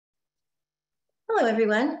Hello,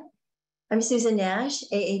 everyone. I'm Susan Nash,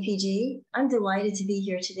 AAPG. I'm delighted to be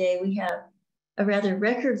here today. We have a rather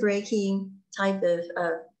record-breaking type of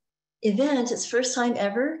event. It's first time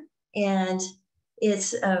ever, and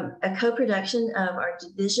it's a co-production of our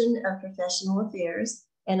Division of Professional Affairs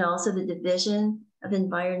and also the Division of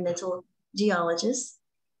Environmental Geologists.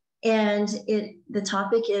 And the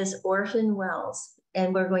topic is orphan wells,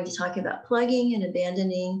 and we're going to talk about plugging and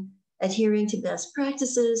abandoning, adhering to best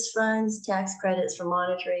practices, funds, tax credits for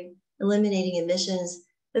monitoring, eliminating emissions.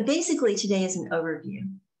 But basically today is an overview.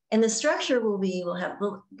 And the structure will be, we'll have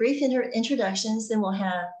brief introductions, then we'll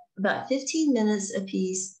have about 15 minutes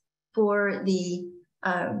apiece for the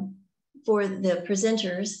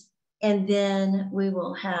presenters. And then we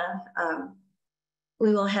will have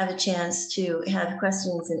a chance to have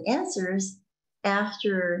questions and answers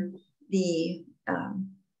after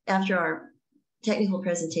our technical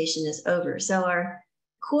presentation is over. So our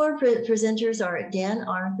core presenters are Dan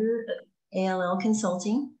Arthur of ALL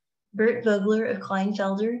Consulting, Bert Vogler of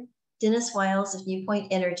Kleinfelder, Dennis Wiles of NuPointe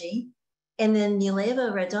Energy, and then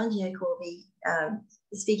Mileva Radonjic will be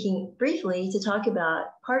speaking briefly to talk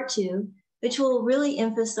about part 2, which will really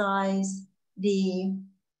emphasize the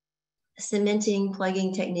cementing,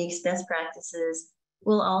 plugging techniques, best practices.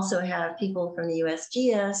 We'll also have people from the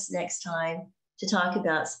USGS next time to talk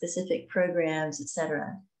about specific programs, et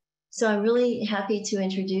cetera. So I'm really happy to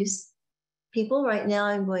introduce people. Right now,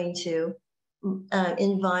 I'm going to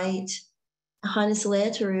invite Hannes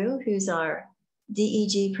Leetaru, who's our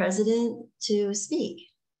DEG president, to speak.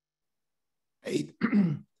 Hey,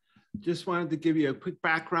 just wanted to give you a quick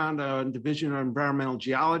background on Division of Environmental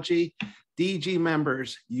Geology. DEG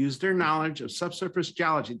members use their knowledge of subsurface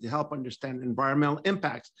geology to help understand environmental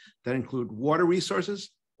impacts that include water resources,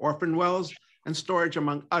 orphan wells, and storage,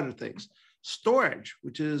 among other things. Storage,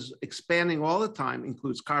 which is expanding all the time,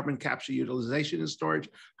 includes carbon capture utilization and storage,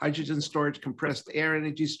 hydrogen storage, compressed air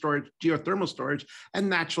energy storage, geothermal storage, and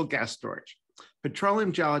natural gas storage.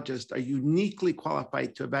 Petroleum geologists are uniquely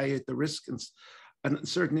qualified to evaluate the risk and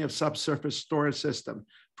uncertainty of subsurface storage system.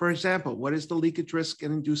 For example, what is the leakage risk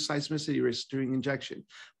and induced seismicity risk during injection?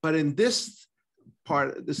 But in this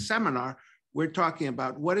part of the seminar, we're talking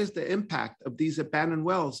about what is the impact of these abandoned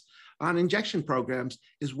wells on injection programs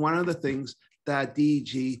is one of the things that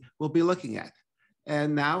DEG will be looking at.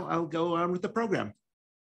 And now I'll go on with the program.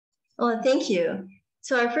 Well, thank you.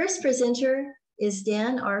 So our first presenter is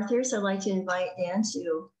Dan Arthur. So I'd like to invite Dan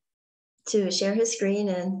to share his screen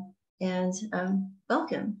and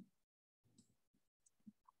welcome.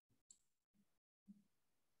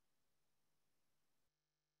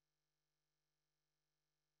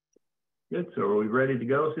 Good, so are we ready to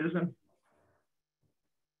go, Susan?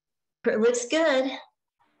 It looks good.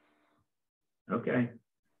 Okay,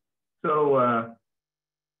 so I'm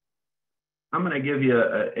going to give you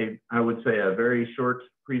I would say a very short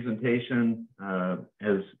presentation.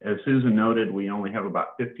 As Susan noted, we only have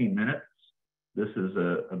about 15 minutes. This is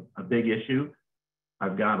a big issue.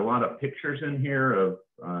 I've got a lot of pictures in here of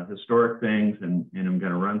historic things, and I'm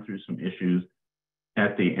going to run through some issues.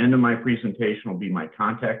 At the end of my presentation will be my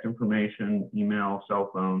contact information, email, cell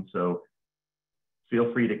phone. So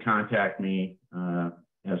feel free to contact me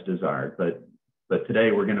as desired. But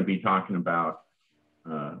today we're going to be talking about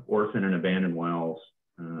orphan and abandoned wells.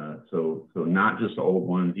 So not just old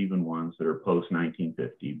ones, even ones that are post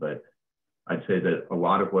 1950. But I'd say that a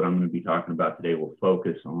lot of what I'm going to be talking about today will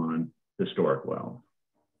focus on historic wells.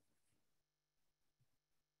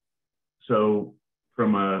 So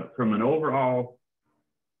from an overall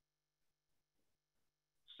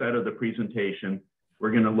set of the presentation, we're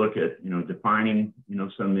going to look at, defining,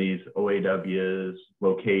 some of these OAWs,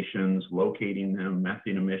 locations, locating them,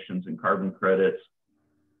 methane emissions and carbon credits,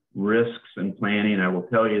 risks and planning. I will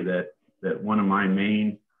tell you that one of my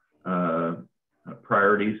main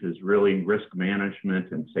priorities is really risk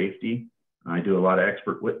management and safety. I do a lot of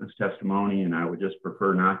expert witness testimony, and I would just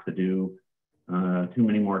prefer not to do too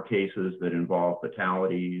many more cases that involve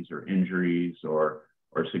fatalities or injuries or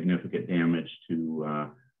significant damage to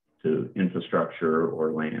infrastructure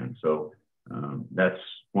or land. So that's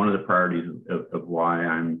one of the priorities of why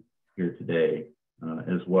I'm here today,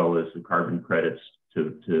 as well as the carbon credits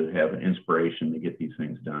to have an inspiration to get these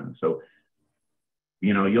things done. So,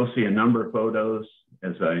 you'll see a number of photos,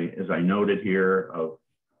 as I noted here, of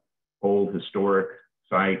old historic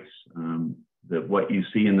sites. That what you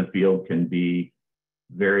see in the field can be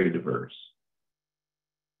very diverse.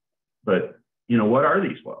 But, what are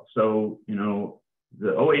these wells? So,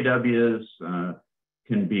 the OAWs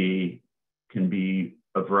can be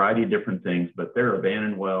a variety of different things, but they're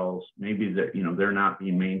abandoned wells. Maybe they're not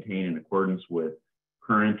being maintained in accordance with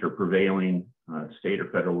current or prevailing state or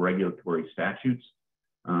federal regulatory statutes.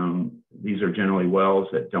 These are generally wells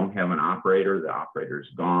that don't have an operator. The operator's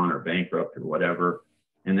gone or bankrupt or whatever.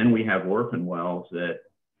 And then we have orphan wells that,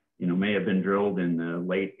 you know, may have been drilled in the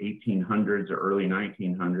late 1800s or early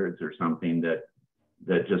 1900s or something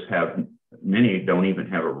that just have, many don't even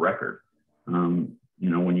have a record. You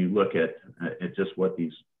know, when you look at just what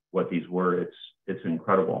these were, it's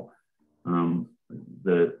incredible.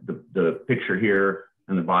 The picture here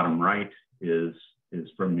in the bottom right is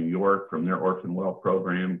from New York, from their orphan well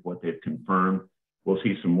program, what they've confirmed. We'll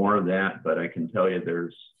see some more of that, but I can tell you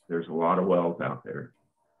there's a lot of wells out there.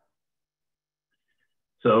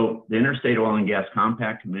 So the Interstate Oil and Gas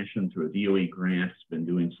Compact Commission, through a DOE grant, has been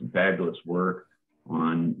doing some fabulous work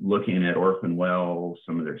on looking at orphan wells,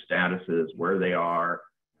 some of their statuses, where they are,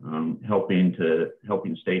 helping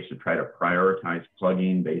states to try to prioritize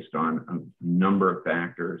plugging based on a number of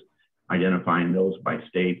factors, identifying those by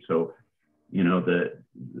state. So, you know,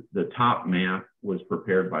 the top map was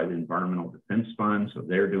prepared by the Environmental Defense Fund, so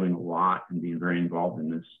they're doing a lot and being very involved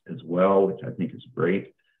in this as well, which I think is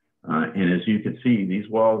great. And as you can see, these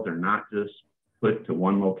wells are not just put to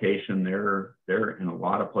one location; they're in a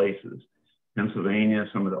lot of places. Pennsylvania,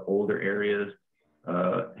 some of the older areas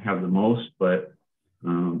have the most, but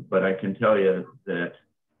I can tell you that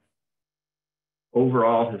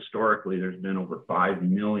overall, historically, there's been over 5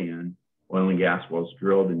 million oil and gas wells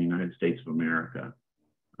drilled in the United States of America.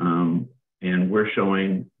 And we're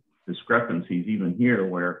showing discrepancies even here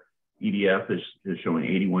where EDF is showing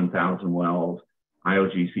 81,000 wells,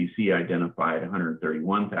 IOGCC identified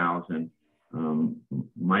 131,000.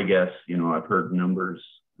 My guess, you know, I've heard numbers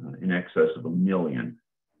in excess of 1 million.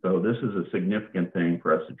 So this is a significant thing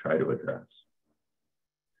for us to try to address.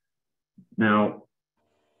 Now,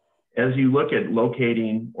 as you look at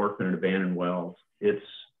locating orphan and abandoned wells,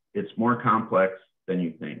 it's more complex than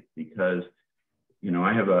you think, because, you know,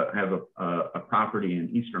 I have a property in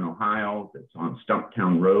Eastern Ohio that's on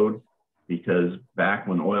Stumptown Road, because back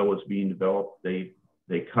when oil was being developed, they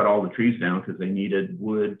cut all the trees down because they needed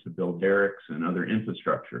wood to build derricks and other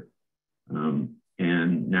infrastructure.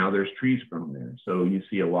 And now there's trees grown there. So you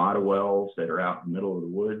see a lot of wells that are out in the middle of the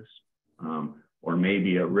woods, or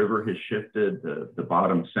maybe a river has shifted. The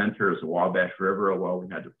bottom center is the Wabash River, a well we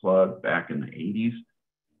had to plug back in the 80s.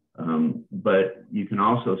 But you can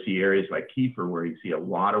also see areas like Kiefer where you see a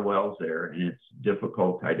lot of wells there, and it's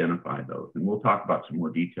difficult to identify those. And we'll talk about some more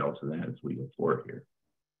details of that as we go forward here.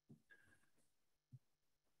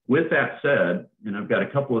 With that said, and I've got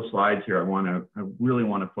a couple of slides here I really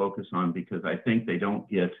want to focus on, because I think they don't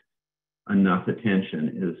get enough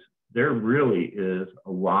attention, is there really is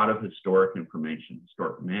a lot of historic information,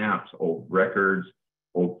 historic maps, old records,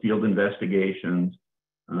 old field investigations.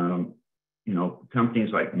 You know,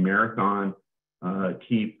 companies like Marathon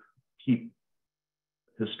keep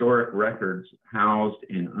historic records housed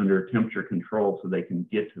and under temperature control so they can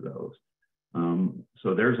get to those.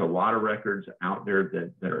 So there's a lot of records out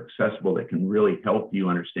there that are accessible that can really help you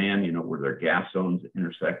understand, you know, where their gas zones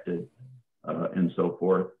intersected and so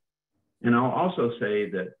forth. And I'll also say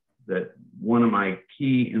that one of my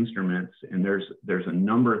key instruments, and there's a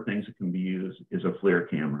number of things that can be used, is a FLIR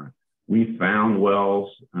camera. We found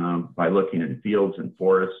wells by looking at fields and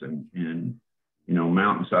forests and you know,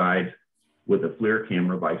 mountainside with a FLIR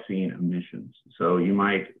camera by seeing emissions. So you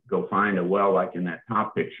might go find a well like in that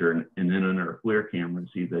top picture, and then under a FLIR camera and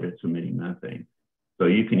see that it's emitting methane. So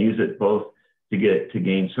you can use it both to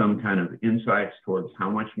gain some kind of insights towards how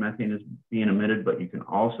much methane is being emitted, but you can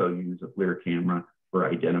also use a FLIR camera for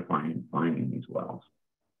identifying and finding these wells.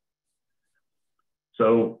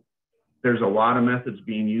 So there's a lot of methods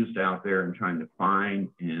being used out there in trying to find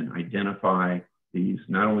and identify these,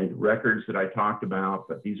 not only the records that I talked about,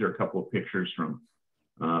 but these are a couple of pictures from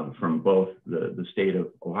both the state of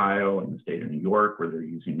Ohio and the state of New York, where they're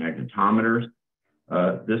using magnetometers.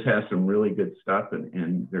 This has some really good stuff,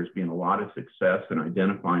 and there's been a lot of success in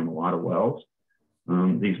identifying a lot of wells.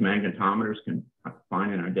 These magnetometers can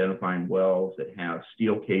find and identify wells that have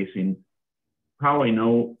steel casing, probably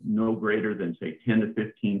no greater than, say, 10 to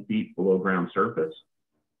 15 feet below ground surface.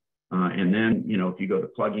 And then, you know, if you go to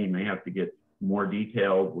plugging, you may have to get more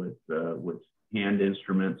detailed with hand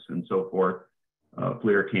instruments and so forth,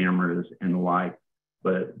 FLIR cameras and the like.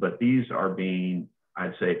 But these are being,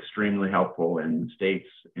 I'd say, extremely helpful, and states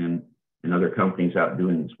and other companies out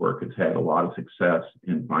doing this work has had a lot of success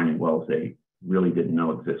in finding wells they really didn't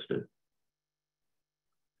know existed.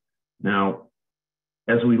 Now,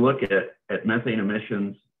 as we look at methane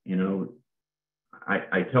emissions, you know,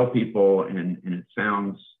 I tell people, and it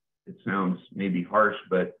sounds maybe harsh,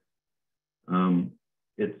 but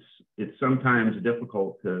it's sometimes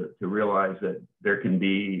difficult to realize that there can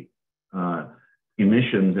be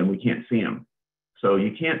emissions and we can't see them. So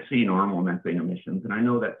you can't see normal methane emissions, and I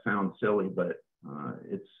know that sounds silly, but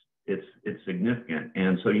it's significant,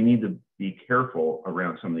 and so you need to be careful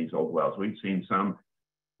around some of these old wells. We've seen some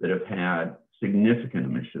that have had significant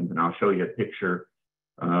emissions, and I'll show you a picture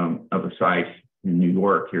of a site in New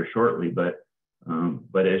York here shortly. But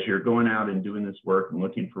as you're going out and doing this work and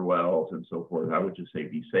looking for wells and so forth, I would just say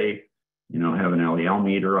be safe. You know, have an LEL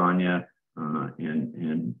meter on you,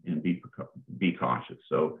 and be cautious.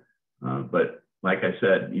 So, but like I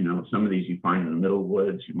said, you know, some of these you find in the middle of the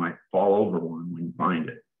woods, you might fall over one when you find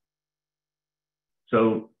it.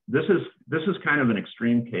 So this is kind of an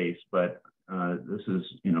extreme case, but this is,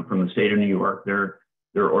 you know, from the state of New York, their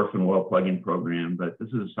orphan well plugging program. But this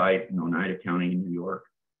is a site in Oneida County, New York,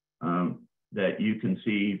 that you can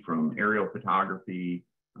see from aerial photography,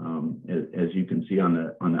 as you can see on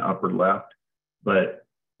the upper left. But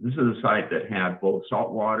this is a site that had both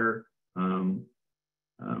salt water,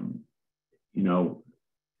 you know,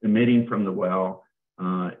 emitting from the well,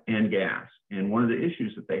 and gas. And one of the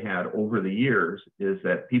issues that they had over the years is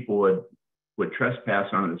that people would trespass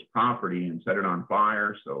on this property and set it on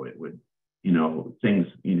fire. So it would, you know, things,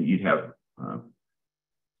 you know, you'd have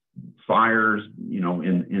fires, you know,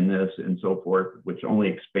 in this and so forth, which only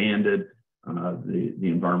expanded the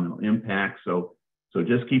environmental impact. So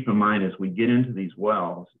just keep in mind, as we get into these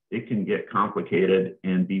wells, it can get complicated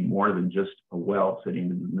and be more than just a well sitting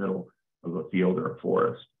in the middle of a field or a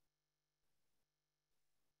forest.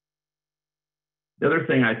 The other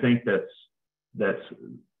thing I think that's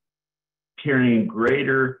carrying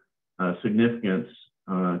greater significance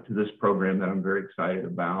to this program that I'm very excited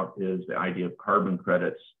about is the idea of carbon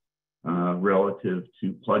credits relative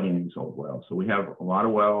to plugging these old wells. So we have a lot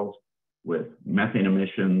of wells with methane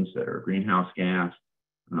emissions that are greenhouse gas.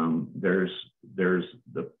 There's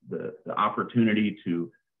the opportunity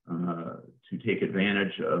to take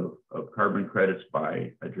advantage of carbon credits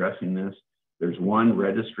by addressing this. There's one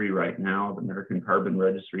registry right now, the American Carbon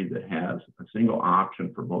Registry, that has a single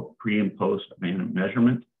option for both pre and post abandonment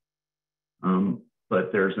measurement.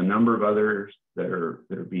 But there's a number of others that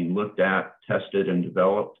are being looked at, tested, and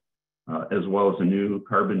developed, as well as a new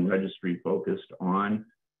carbon registry focused on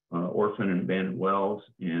orphan and abandoned wells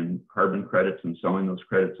and carbon credits and selling those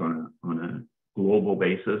credits on a global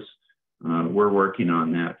basis. We're working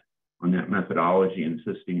on that methodology and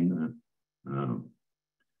assisting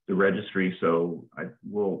the registry, so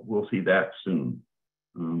we'll see that soon.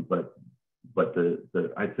 But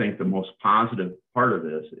I think the most positive part of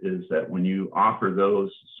this is that when you offer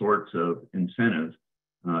those sorts of incentives,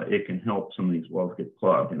 it can help some of these wells get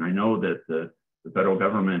plugged. And I know that the federal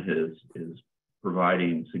government is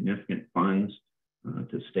providing significant funds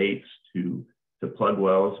to states to plug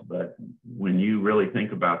wells, but when you really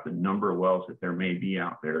think about the number of wells that there may be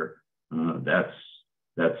out there, that's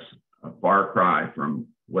a far cry from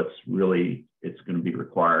what's really it's going to be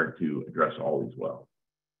required to address all these wells.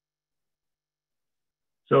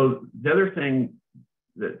 So the other thing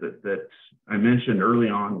that I mentioned early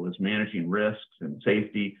on was managing risks and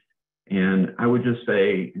safety. And I would just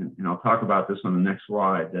say, and I'll talk about this on the next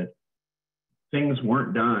slide, that things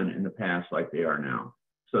weren't done in the past like they are now.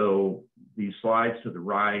 So these slides to the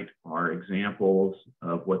right are examples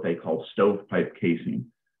of what they call stovepipe casing.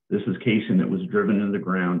 This is casing that was driven into the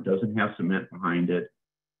ground, doesn't have cement behind it.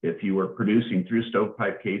 If you were producing through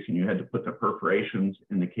stovepipe casing, you had to put the perforations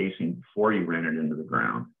in the casing before you ran it into the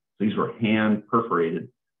ground. These were hand perforated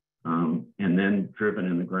and then driven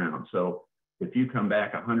in the ground. So if you come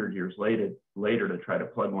back 100 years later to try to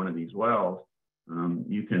plug one of these wells,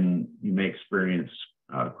 you may experience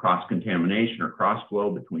cross-contamination or cross-flow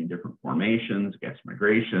between different formations, gas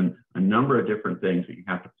migration, a number of different things that you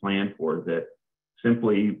have to plan for that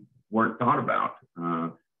simply weren't thought about.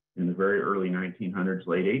 In the very early 1900s,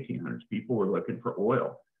 late 1800s, people were looking for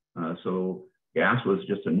oil. So gas was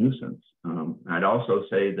just a nuisance. I'd also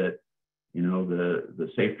say that, you know,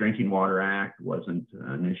 the Safe Drinking Water Act wasn't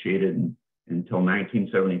initiated until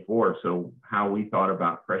 1974. So how we thought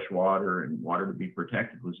about fresh water and water to be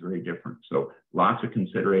protected was very different. So lots of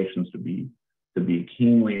considerations to be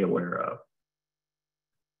keenly aware of.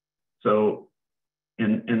 So,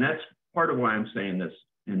 and that's part of why I'm saying this.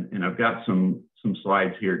 And I've got some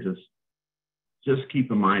slides here. Just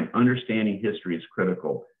keep in mind, understanding history is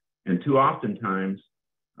critical. And too oftentimes,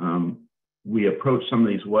 we approach some of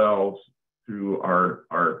these wells through our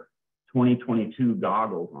 2022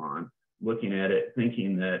 goggles on, looking at it,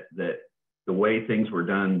 thinking that the way things were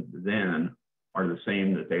done then are the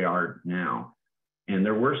same that they are now. And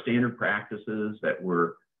there were standard practices that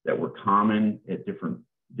were common at different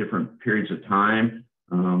different periods of time,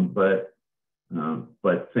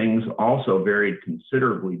 but things also varied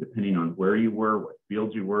considerably depending on where you were, what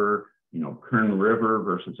fields you were, you know, Kern River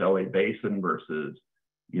versus LA Basin versus,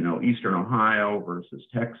 you know, Eastern Ohio versus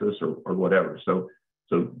Texas or whatever. So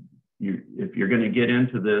if you're going to get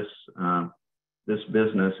into this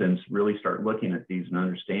business and really start looking at these and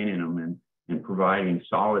understanding them and providing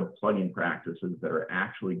solid plugging practices that are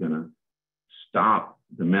actually going to stop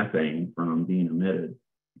the methane from being emitted,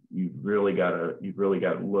 you've really got to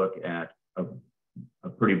look at a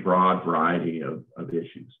pretty broad variety of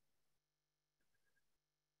issues.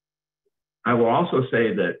 I will also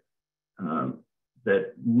say that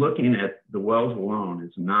that looking at the wells alone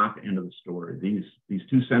is not the end of the story. These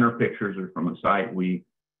two center pictures are from a site we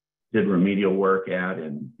did remedial work at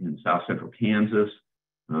in South Central Kansas,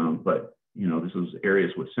 but you know, this was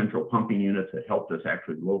areas with central pumping units that helped us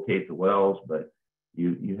actually locate the wells. But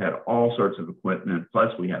you had all sorts of equipment.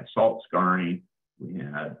 Plus, we had salt scarring. We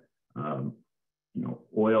had you know,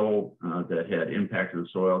 oil that had impacted the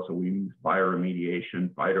soil. So we used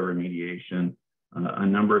bioremediation, phytoremediation, a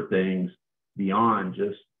number of things beyond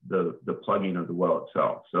just the plugging of the well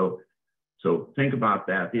itself. So think about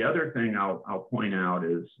that. The other thing I'll point out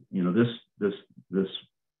is, you know, this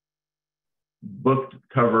book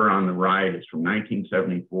cover on the right is from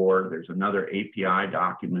 1974. There's another API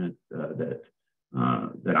document that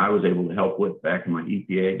I was able to help with back in my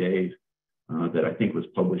EPA days that I think was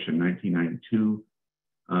published in 1992,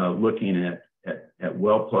 looking at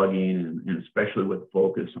well plugging and especially with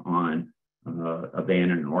focus on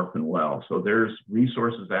abandoned and orphan wells. So there's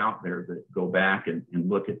resources out there that go back and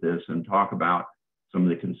look at this and talk about some of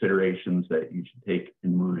the considerations that you should take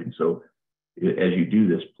in mind. So as you do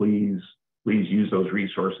this, please use those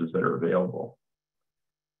resources that are available.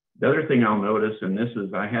 The other thing I'll notice, and this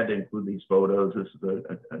is, I had to include these photos. This is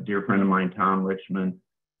a dear friend of mine, Tom Richmond,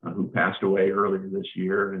 who passed away earlier this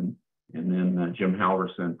year, and then Jim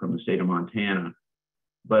Halverson from the state of Montana.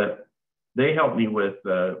 But they helped me with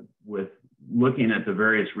looking at the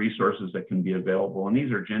various resources that can be available, and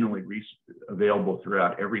these are generally available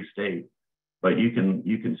throughout every state. But you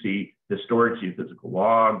can see historic geophysical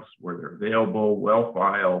logs where they're available, well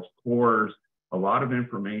files, cores, a lot of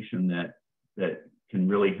information that can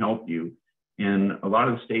really help you. And a lot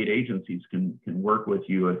of the state agencies can work with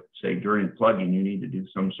you if, say, during plugging, you need to do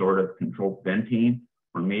some sort of controlled venting,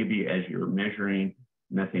 or maybe as you're measuring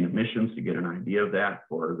methane emissions to get an idea of that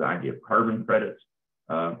for the idea of carbon credits,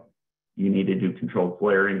 you need to do controlled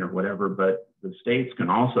flaring or whatever. But the states can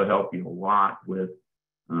also help you a lot with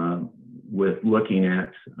looking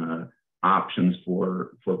at options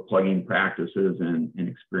for plugging practices and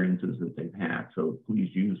experiences that they've had. So please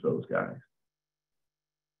use those guys.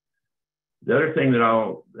 The other thing that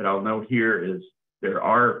I'll note here is there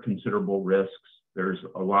are considerable risks. There's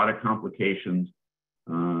a lot of complications.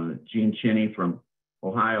 Gene Chinney from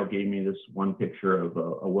Ohio gave me this one picture of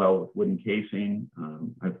a well with wooden casing.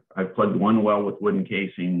 I've plugged one well with wooden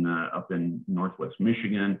casing up in Northwest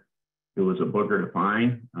Michigan. It was a booger to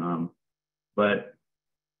find. But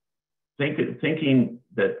thinking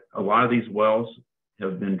that a lot of these wells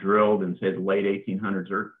have been drilled in, say, the late 1800s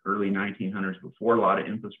or early 1900s before a lot of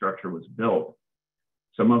infrastructure was built.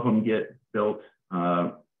 Some of them get built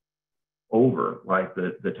over, like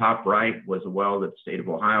the top right was a well that the state of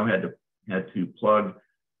Ohio had to plug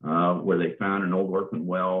where they found an old orphan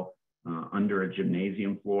well under a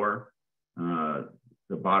gymnasium floor.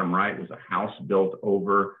 The bottom right was a house built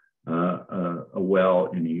over a well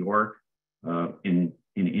in New York. In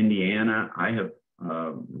Indiana, I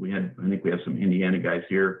think we have some Indiana guys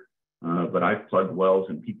here, but I've plugged wells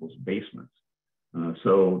in people's basements.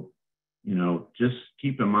 So, you know, just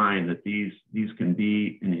keep in mind that these can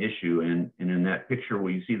be an issue. And in that picture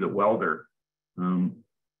where you see the welder,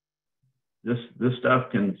 this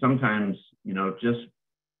stuff can sometimes, you know, just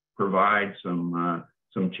provide some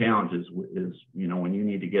challenges. Is, you know, when you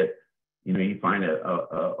need to get, you know, you find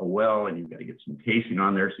a well and you've got to get some casing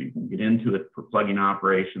on there so you can get into it for plugging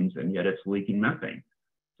operations, and yet it's leaking methane.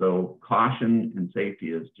 So caution and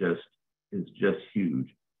safety is just huge.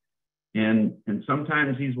 And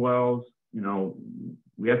sometimes these wells, you know,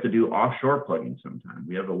 we have to do offshore plugging sometimes.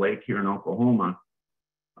 We have a lake here in Oklahoma,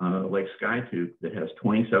 Lake Skytooth, that has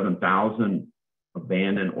 27,000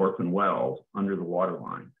 abandoned orphan wells under the water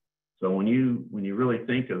line. So when you really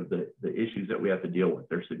think of the issues that we have to deal with,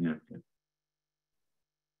 they're significant.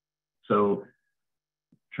 So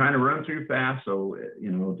trying to run through fast. So,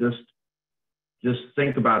 you know, just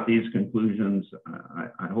think about these conclusions.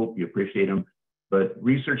 I hope you appreciate them. But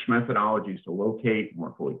research methodologies to locate,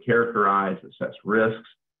 more fully characterize, assess risks,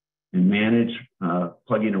 and manage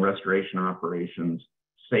plugging and restoration operations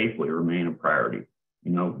safely remain a priority.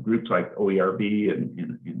 You know, groups like OERB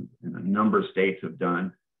and a number of states have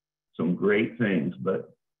done some great things,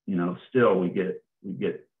 but you know, still we get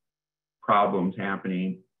problems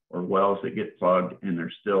happening, or wells that get plugged and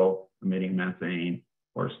they're still emitting methane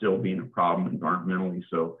or still being a problem environmentally.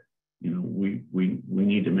 So, you know, we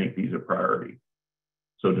need to make these a priority.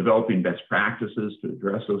 So developing best practices to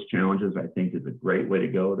address those challenges, I think, is a great way to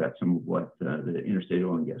go. That's some of what the Interstate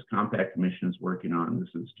Oil and Gas Compact Commission is working on.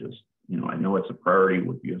 This is just, you know, I know it's a priority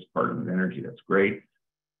with the U.S. Department of Energy. That's great.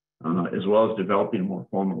 As well as developing a more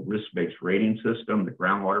formal risk-based rating system. The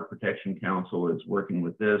Groundwater Protection Council is working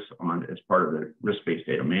with this as part of the risk-based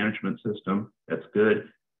data management system. That's good.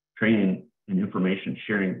 Training and information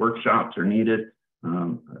sharing workshops are needed.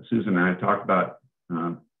 Susan and I have talked about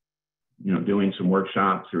you know, doing some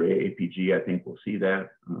workshops through AAPG. I think we'll see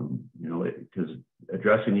that, you know, because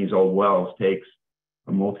addressing these old wells takes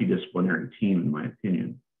a multidisciplinary team, in my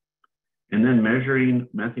opinion. And then measuring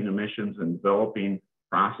methane emissions and developing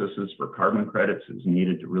processes for carbon credits is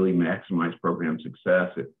needed to really maximize program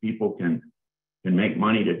success. If people can make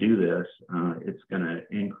money to do this, it's going to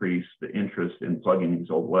increase the interest in plugging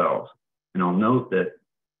these old wells. And I'll note that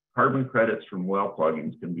carbon credits from well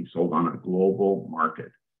pluggings can be sold on a global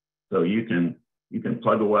market. So you can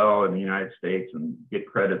plug a well in the United States and get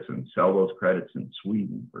credits and sell those credits in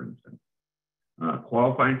Sweden, for instance.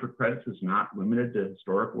 Qualifying for credits is not limited to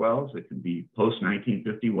historic wells. It can be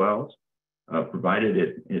post-1950 wells, provided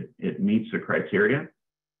it meets the criteria.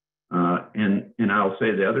 And I'll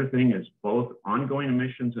say the other thing is both ongoing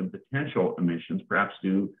emissions and potential emissions, perhaps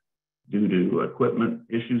due to equipment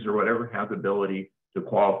issues or whatever, have the ability to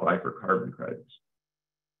qualify for carbon credits.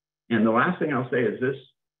 And the last thing I'll say is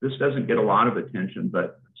this doesn't get a lot of attention,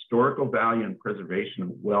 but historical value and preservation of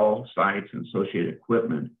well sites and associated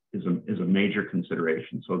equipment is a major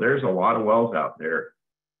consideration. So there's a lot of wells out there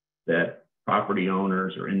that property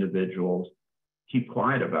owners or individuals keep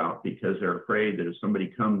quiet about because they're afraid that if somebody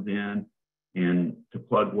comes in and to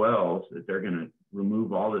plug wells, that they're going to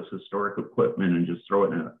remove all this historic equipment and just throw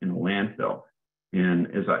it in a landfill. And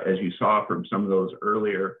as you saw from some of those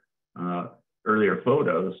earlier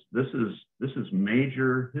photos, this is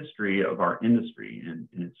major history of our industry, and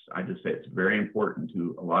I just say it's very important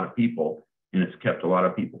to a lot of people, and it's kept a lot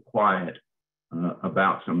of people quiet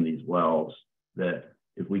about some of these wells. That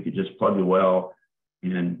if we could just plug the well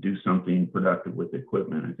and do something productive with the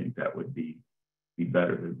equipment, I think that would be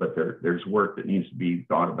better. But there's work that needs to be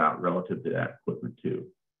thought about relative to that equipment too.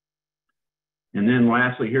 And then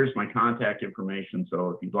lastly, here's my contact information.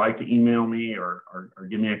 So if you'd like to email me or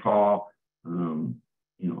give me a call, you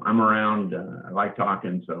know, I'm around. I like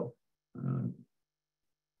talking. So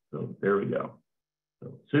there we go.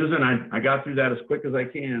 So Susan, I got through that as quick as I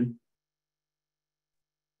can.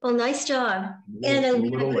 Well, nice job. And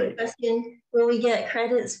we have a question: will we get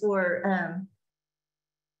credits for?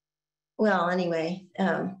 Well, anyway,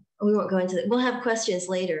 we won't go into it. We'll have questions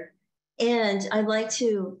later. And I'd like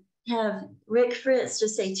to have Rick Fritz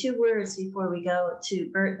just say 2 words before we go to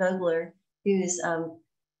Bert Vogler, who's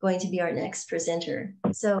going to be our next presenter.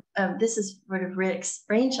 So this is sort of Rick's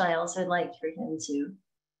brainchild, so I'd like for him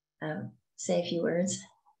to say a few words.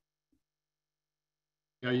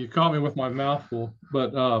 Yeah, you caught me with my mouth full,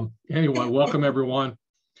 but anyway, welcome everyone.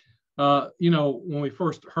 You know, when we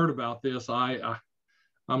first heard about this,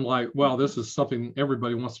 I'm like, wow, this is something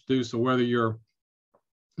everybody wants to do. So whether you're,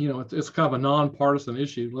 you know, it's kind of a nonpartisan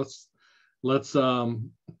issue. Let's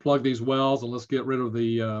plug these wells and let's get rid of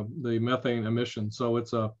the methane emissions. So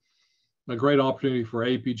it's a great opportunity for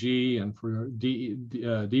APG and for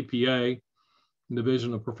DPA,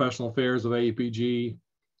 Division of Professional Affairs of AAPG,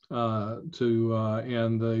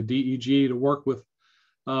 and the DEG to work with,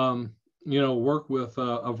 you know,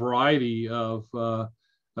 a variety of,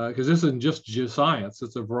 because this isn't just geoscience,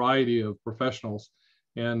 it's a variety of professionals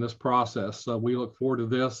in this process. So we look forward to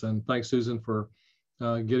this, and thanks, Susan, for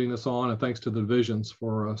getting this on, and thanks to the divisions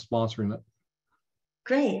for sponsoring it.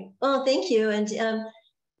 Great. Well, thank you, and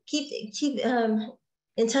keep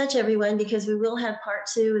in touch, everyone, because we will have part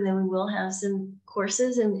 2, and then we will have some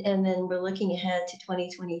courses, and then we're looking ahead to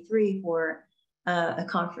 2023 for a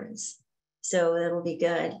conference. So that'll be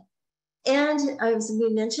good. And as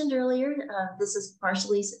we mentioned earlier, this is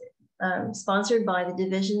partially sponsored by the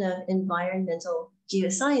Division of Environmental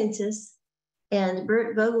Geoscientists, and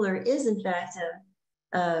Bert Vogler is in fact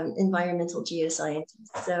an environmental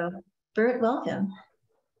geoscientist. So Bert, welcome.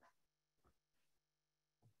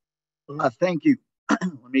 Thank you.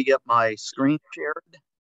 Let me get my screen shared.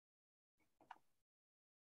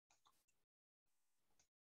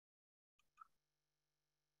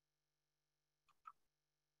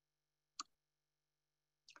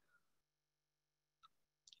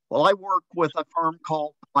 Well, I work with a firm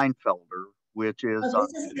called Kleinfelder, which is. Oh,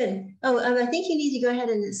 this is good. Oh, I think you need to go ahead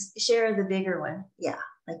and share the bigger one. Yeah,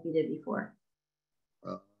 like you did before.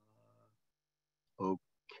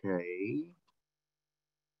 Okay.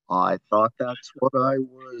 I thought that's what I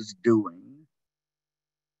was doing.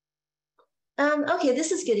 Okay,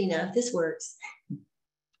 this is good enough. This works.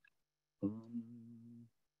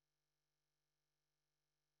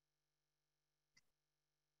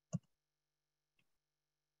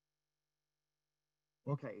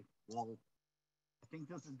 Okay, well, I think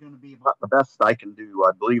this is going to be about the best I can do.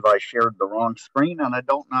 I believe I shared the wrong screen and I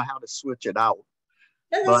don't know how to switch it out.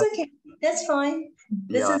 No, that's okay. That's fine.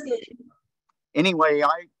 This is good. Anyway,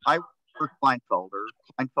 I work for Kleinfelder.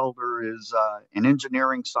 Kleinfelder is an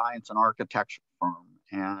engineering, science, and architecture firm,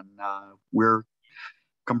 and we're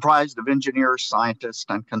comprised of engineers, scientists,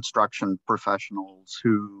 and construction professionals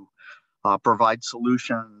who provide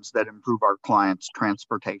solutions that improve our clients'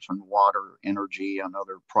 transportation, water, energy, and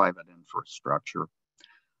other private infrastructure.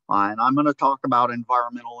 And I'm going to talk about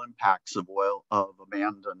environmental impacts of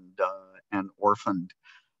abandoned and orphaned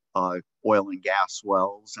oil and gas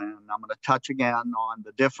wells. And I'm going to touch again on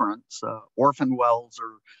the difference. Orphan wells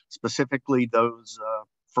are specifically those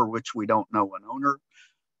for which we don't know an owner.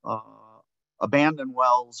 Abandoned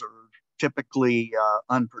wells are typically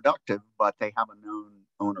unproductive, but they have a known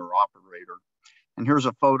owner operator. And here's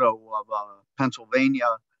a photo of a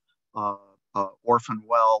Pennsylvania orphan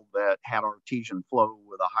well that had artesian flow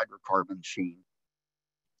with a hydrocarbon sheen.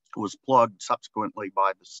 It was plugged subsequently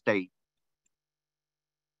by the state.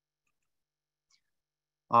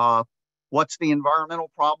 What's the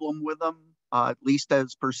environmental problem with them? At least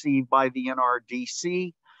as perceived by the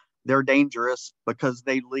NRDC, they're dangerous because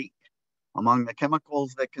they leak. Among the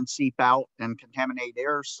chemicals that can seep out and contaminate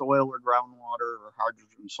air, soil, or groundwater are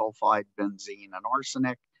hydrogen sulfide, benzene, and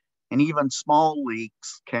arsenic. And even small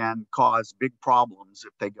leaks can cause big problems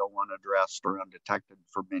if they go unaddressed or undetected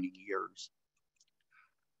for many years.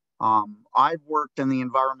 I've worked in the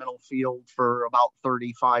environmental field for about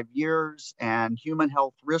 35 years, and human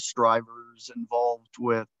health risk drivers involved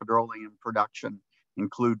with petroleum production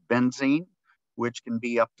include benzene, which can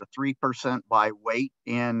be up to 3% by weight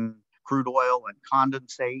in crude oil and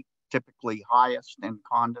condensate, typically highest in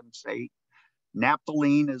condensate.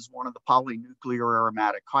 Naphthalene is one of the polynuclear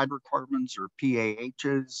aromatic hydrocarbons, or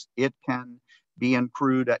PAHs. It can be in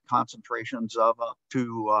crude at concentrations of up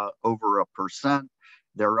to over 1%.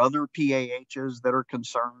 There are other PAHs that are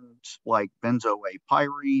concerned, like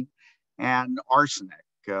benzoate and arsenic.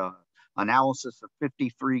 Analysis of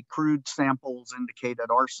 53 crude samples indicated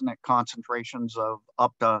arsenic concentrations of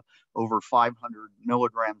up to over 500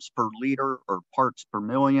 milligrams per liter, or parts per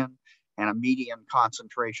million, and a median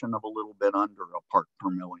concentration of a little bit under a part per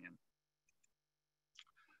million.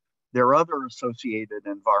 There are other associated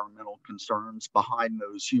environmental concerns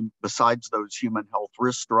besides those human health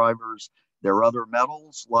risk drivers. There are other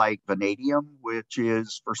metals like vanadium, which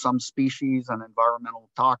is for some species an environmental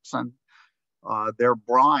toxin. There are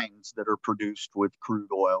brines that are produced with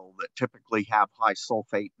crude oil that typically have high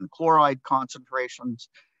sulfate and chloride concentrations.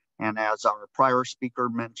 And as our prior speaker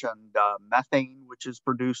mentioned, methane, which is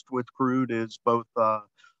produced with crude, is both a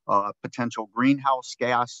potential greenhouse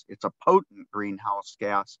gas. It's a potent greenhouse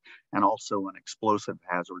gas and also an explosive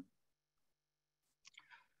hazard.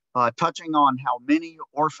 Touching on how many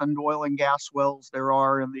orphaned oil and gas wells there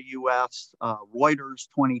are in the U.S., Reuters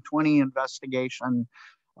 2020 investigation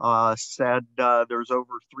said there's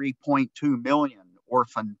over 3.2 million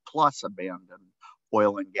orphaned plus abandoned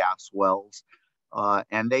oil and gas wells.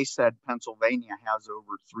 And they said Pennsylvania has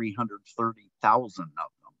over 330,000 of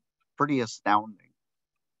them. Pretty astounding.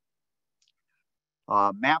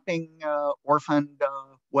 Mapping orphaned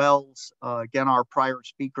wells. Again, our prior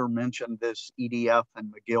speaker mentioned this EDF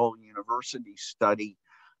and McGill University study.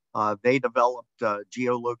 They developed a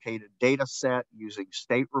geolocated data set using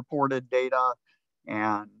state-reported data,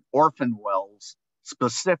 and orphan wells,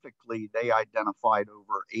 specifically, they identified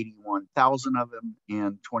over 81,000 of them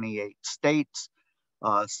in 28 states,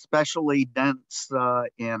 especially dense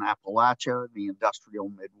in Appalachia, the industrial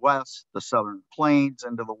Midwest, the Southern Plains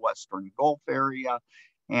into the Western Gulf area,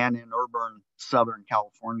 and in urban Southern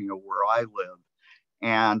California, where I live.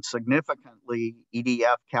 And significantly,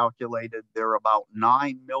 EDF calculated there are about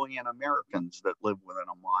 9 million Americans that live within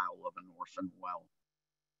a mile of an orphan well.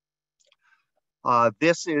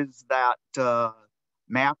 This is that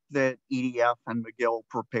map that EDF and McGill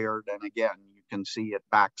prepared. And again, you can see it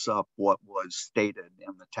backs up what was stated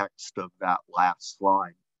in the text of that last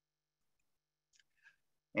slide.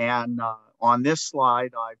 And on this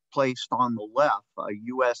slide, I've placed on the left a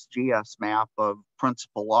USGS map of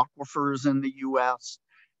principal aquifers in the US.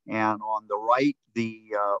 And on the right, the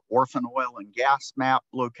Orphan oil and gas map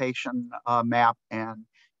location map. And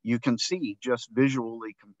you can see just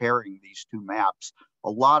visually comparing these two maps, a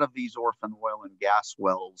lot of these Orphan oil and gas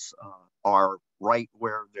wells are right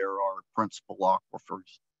where there are principal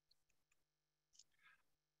aquifers.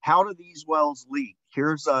 How do these wells leak?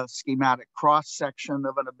 Here's a schematic cross-section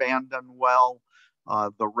of an abandoned well.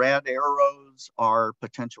 The red arrows are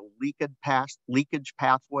potential leakage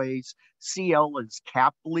pathways. CL is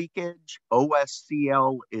cap leakage.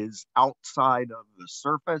 OSCL is outside of the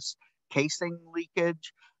surface casing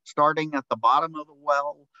leakage. Starting at the bottom of the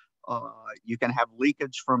well, you can have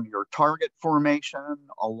leakage from your target formation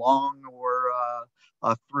along or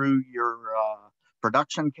through your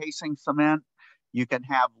production casing cement. You can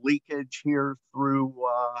have leakage here through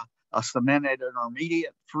a cemented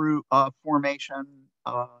intermediate formation.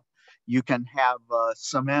 You can have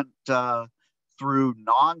cement through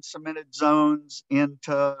non-cemented zones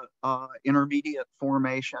into intermediate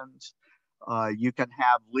formations. You can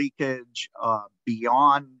have leakage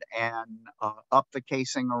beyond and up the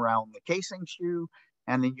casing around the casing shoe,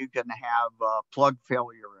 and then you can have plug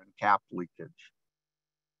failure and cap leakage.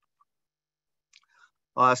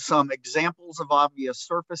 Some examples of obvious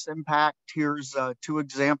surface impact. Here's two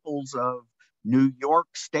examples of New York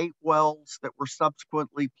state wells that were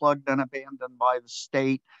subsequently plugged and abandoned by the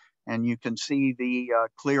state. And you can see the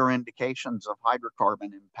clear indications of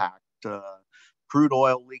hydrocarbon impact. Crude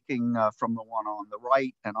oil leaking from the one on the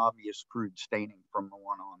right and obvious crude staining from the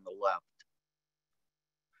one on the left.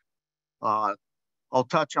 I'll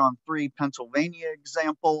touch on three Pennsylvania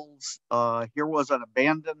examples. Here was an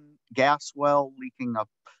abandoned gas well leaking a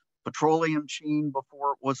petroleum sheen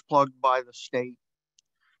before it was plugged by the state.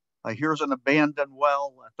 Here's an abandoned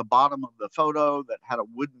well at the bottom of the photo that had a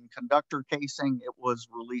wooden conductor casing. It was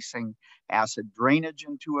releasing acid drainage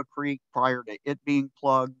into a creek prior to it being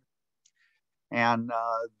plugged. And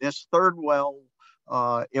this third well,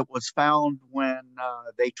 it was found when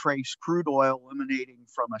they traced crude oil emanating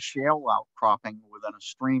from a shale outcropping within a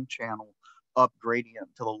stream channel up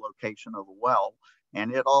gradient to the location of the well.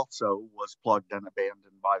 And it also was plugged and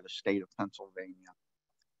abandoned by the state of Pennsylvania.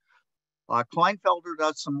 Kleinfelder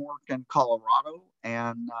does some work in Colorado,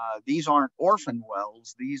 and these aren't orphan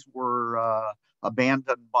wells. These were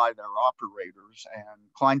abandoned by their operators, and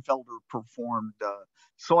Kleinfelder performed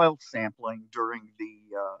soil sampling during the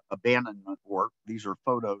abandonment work. These are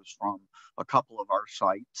photos from a couple of our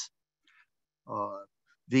sites.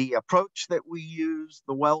 The approach that we use,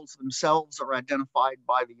 the wells themselves are identified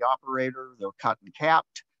by the operator. They're cut and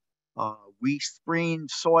capped. We screen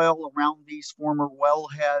soil around these former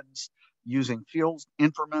wellheads using field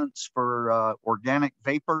instruments for organic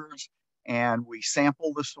vapors, and we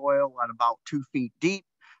sample the soil at about 2 feet deep.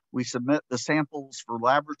 We submit the samples for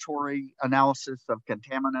laboratory analysis of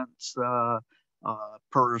contaminants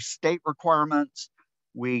per state requirements.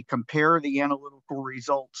 We compare the analytical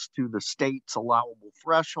results to the state's allowable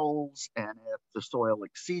thresholds, and if the soil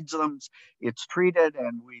exceeds them, it's treated,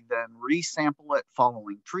 and we then resample it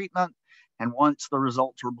following treatment. And once the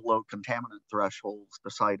results are below contaminant thresholds,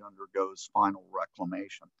 the site undergoes final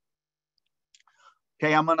reclamation.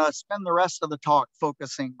 Okay, I'm gonna spend the rest of the talk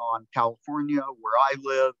focusing on California, where I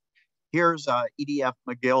live. Here's EDF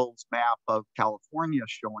McGill's map of California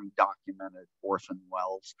showing documented orphan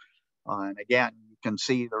wells. And again, you can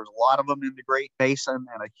see there's a lot of them in the Great Basin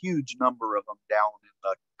and a huge number of them down in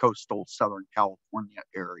the coastal Southern California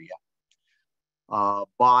area.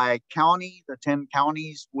 By county, the 10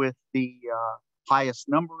 counties with the highest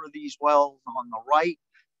number of these wells on the right,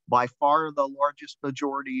 by far the largest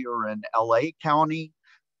majority are in LA County.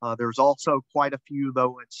 There's also quite a few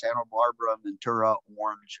though in Santa Barbara, Ventura,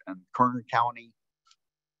 Orange, and Kern County.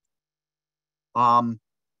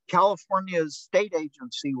 California's state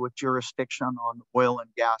agency with jurisdiction on oil and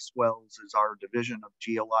gas wells is our Division of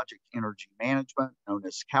Geologic Energy Management, known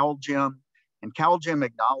as CalGEM. And CalGEM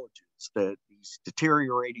acknowledges that these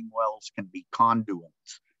deteriorating wells can be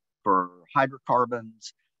conduits for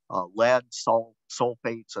hydrocarbons, lead, salt,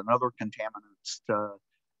 sulfates, and other contaminants to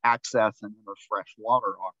access and enter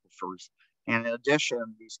freshwater aquifers. And in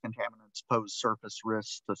addition, these contaminants pose surface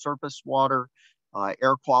risks to surface water,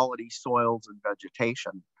 air quality, soils, and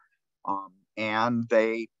vegetation. And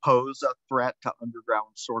they pose a threat to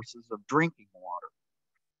underground sources of drinking water.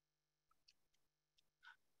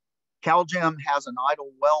 CalGEM has an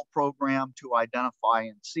idle well program to identify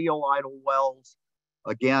and seal idle wells,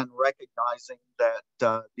 again, recognizing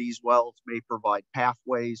that these wells may provide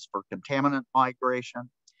pathways for contaminant migration.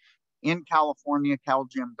 In California,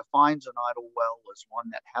 CalGEM defines an idle well as one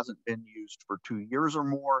that hasn't been used for 2 years or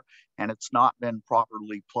more, and it's not been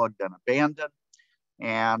properly plugged and abandoned.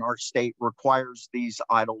 And our state requires these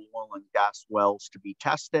idle oil and gas wells to be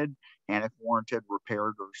tested, and if warranted,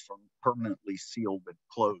 repaired or permanently sealed and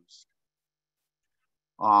closed.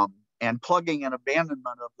 And plugging and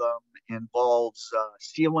abandonment of them involves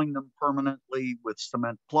sealing them permanently with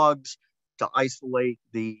cement plugs to isolate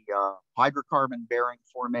the hydrocarbon-bearing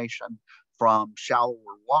formation from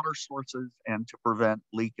shallower water sources and to prevent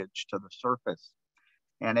leakage to the surface.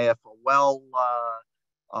 And if a well,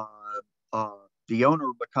 the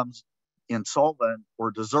owner becomes insolvent or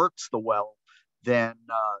deserts the well, then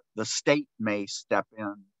the state may step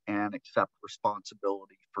in and accept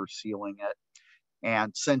responsibility for sealing it.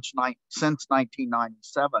 And since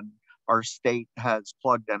 1997, our state has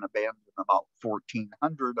plugged and abandoned about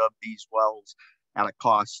 1,400 of these wells at a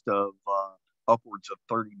cost of upwards of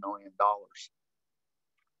 $30 million.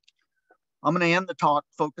 I'm going to end the talk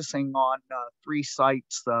focusing on 3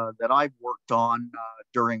 sites that I've worked on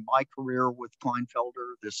during my career with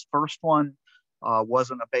Kleinfelder. This first one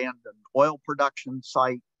was an abandoned oil production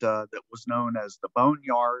site that was known as the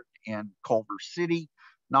Boneyard in Culver City,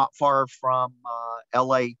 not far from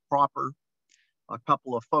LA proper. A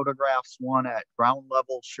couple of photographs, one at ground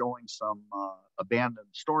level showing some abandoned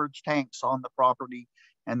storage tanks on the property,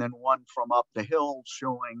 and then one from up the hill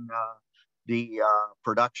showing the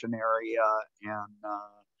production area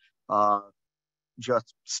and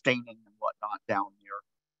just staining and whatnot down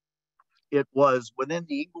there. It was within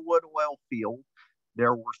the Inglewood oil field.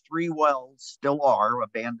 There were 3 wells, still are,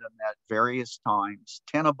 abandoned at various times,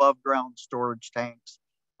 10 above ground storage tanks,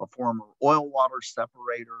 a former oil water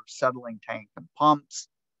separator, settling tank and pumps,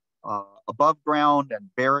 above ground and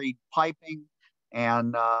buried piping,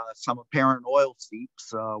 and some apparent oil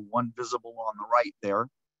seeps, one visible on the right there.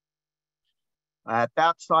 At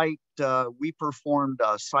that site, we performed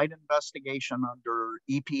a site investigation under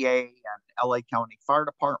EPA and LA County Fire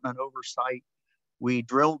Department oversight. We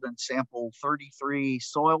drilled and sampled 33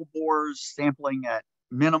 soil bores, sampling at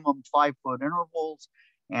minimum 5-foot intervals,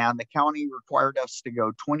 and the county required us to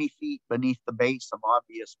go 20 feet beneath the base of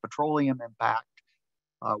obvious petroleum impact.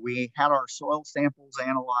 We had our soil samples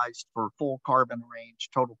analyzed for full carbon range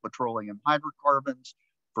total petroleum hydrocarbons,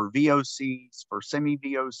 for VOCs, for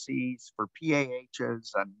semi-VOCs, for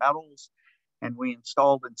PAHs and metals, and we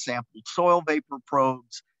installed and sampled soil vapor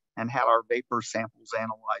probes and had our vapor samples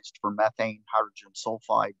analyzed for methane, hydrogen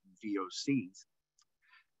sulfide, and VOCs.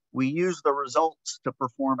 We used the results to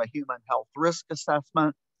perform a human health risk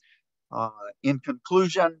assessment. In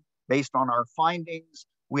conclusion, based on our findings,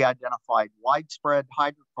 we identified widespread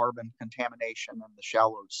hydrocarbon contamination in the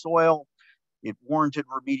shallow soil. It warranted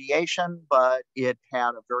remediation, but it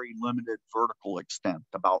had a very limited vertical extent,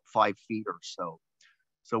 about 5 feet or so.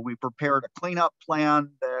 So we prepared a cleanup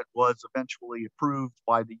plan that was eventually approved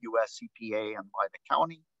by the US EPA and by the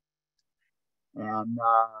county. And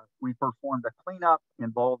we performed a cleanup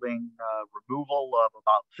involving removal of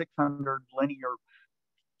about 600 linear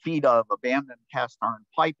feet of abandoned cast iron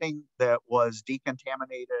piping that was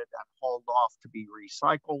decontaminated and hauled off to be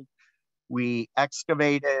recycled. We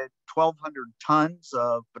excavated 1,200 tons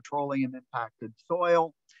of petroleum impacted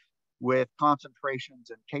soil with concentrations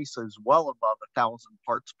in cases well above 1,000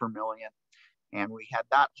 parts per million. And we had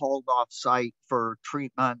that hauled off site for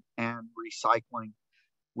treatment and recycling.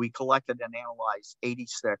 We collected and analyzed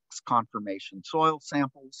 86 confirmation soil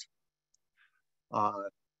samples.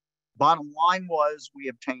 Bottom line was we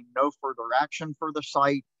obtained no further action for the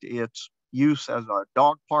site. Its use as a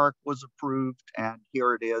dog park was approved, and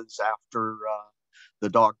here it is after the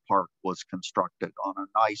dog park was constructed on a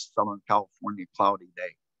nice Southern California cloudy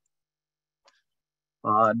day.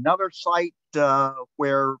 Another site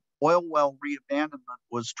where oil well reabandonment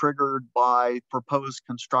was triggered by proposed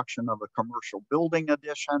construction of a commercial building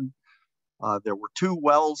addition. There were 2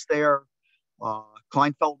 wells there.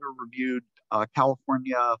 Kleinfelder reviewed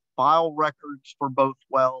California file records for both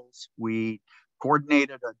wells. We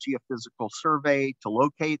coordinated a geophysical survey to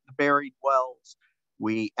locate the buried wells.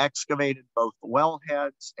 We excavated both the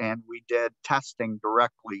wellheads, and we did testing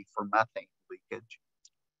directly for methane leakage.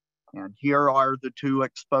 And here are the 2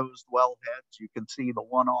 exposed wellheads. You can see the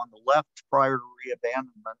one on the left prior to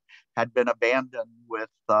reabandonment had been abandoned with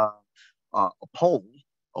a pole,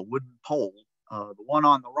 a wooden pole. The one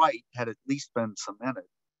on the right had at least been cemented.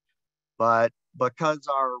 But because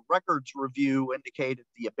our records review indicated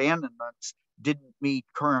the abandonments didn't meet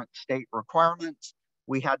current state requirements,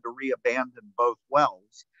 we had to reabandon both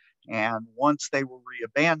wells. And once they were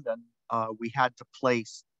reabandoned, we had to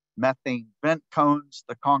place methane vent cones,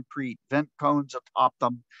 the concrete vent cones atop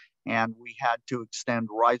them, and we had to extend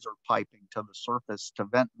riser piping to the surface to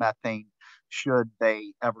vent methane should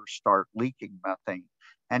they ever start leaking methane.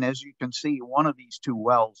 And as you can see, one of these two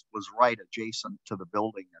wells was right adjacent to the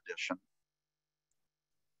building addition.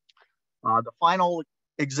 The final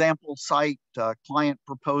example site, client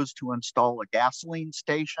proposed to install a gasoline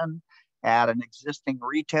station at an existing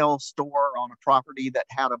retail store on a property that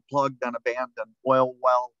had a plugged and abandoned oil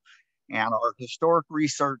well. And our historic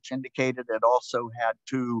research indicated it also had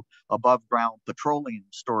two above ground petroleum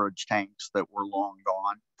storage tanks that were long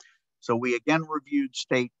gone. So we again reviewed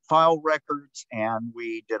state file records, and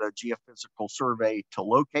we did a geophysical survey to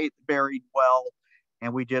locate the buried well.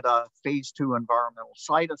 And we did a phase 2 environmental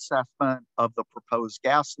site assessment of the proposed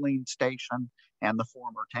gasoline station and the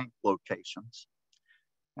former tank locations.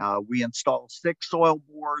 We installed 6 soil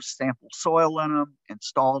bores, sampled soil in them,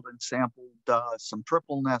 installed and sampled some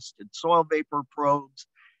triple nested soil vapor probes,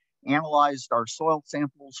 analyzed our soil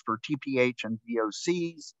samples for TPH and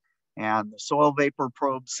VOCs, and the soil vapor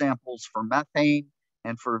probe samples for methane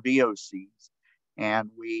and for VOCs. And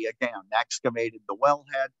we, again, excavated the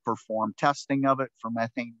wellhead, performed testing of it for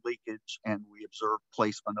methane leakage, and we observed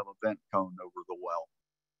placement of a vent cone over the well.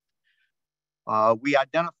 We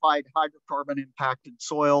identified hydrocarbon impacted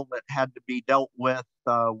soil that had to be dealt with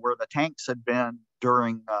where the tanks had been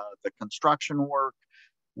during the construction work.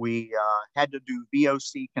 We had to do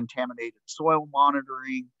VOC contaminated soil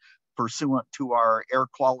monitoring pursuant to our air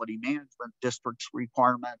quality management district's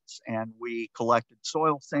requirements, and we collected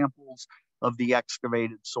soil samples of the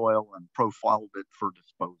excavated soil and profiled it for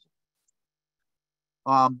disposal.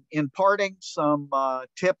 In parting, some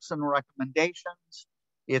tips and recommendations.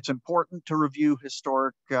 It's important to review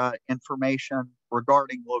historic information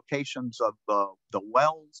regarding locations of the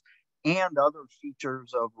wells and other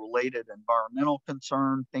features of related environmental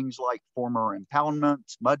concern, things like former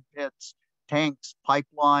impoundments, mud pits, tanks,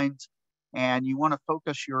 pipelines, and you want to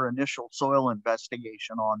focus your initial soil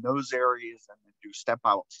investigation on those areas and then do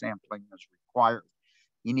step-out sampling as required.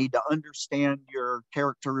 You need to understand your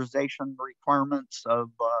characterization requirements of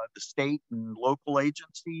the state and local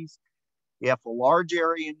agencies. If a large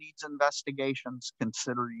area needs investigations,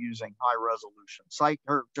 consider using high-resolution site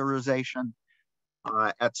characterization.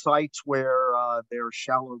 At sites where there's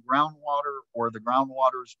shallow groundwater or the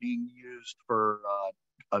groundwater is being used for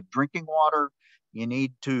drinking water, you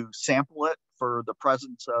need to sample it for the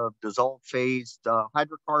presence of dissolved phased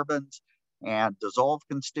hydrocarbons and dissolved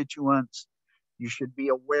constituents. You should be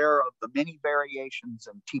aware of the many variations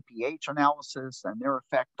in TPH analysis and their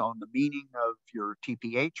effect on the meaning of your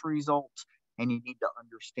TPH results, and you need to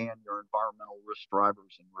understand your environmental risk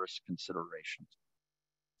drivers and risk considerations.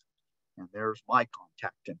 And there's my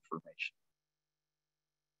contact information.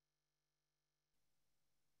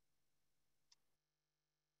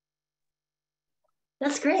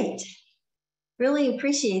 That's great. Really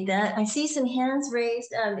appreciate that. I see some hands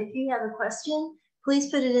raised. If you have a question, please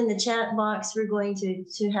put it in the chat box. We're going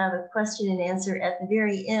to have a question and answer at the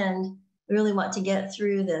very end. We really want to get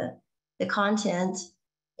through the content.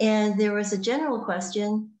 And there was a general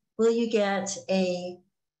question, will you get a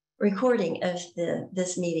recording of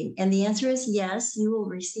this meeting? And the answer is yes, you will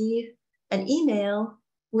receive an email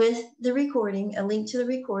with the recording, a link to the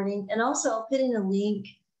recording, and also I'll put in a link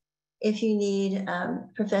if you need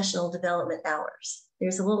professional development hours.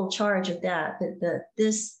 There's a little charge of that, but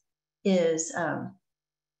this is,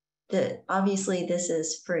 obviously this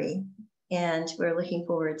is free, and we're looking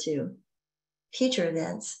forward to future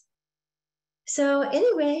events. So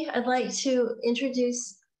anyway, I'd like to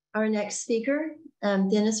introduce our next speaker,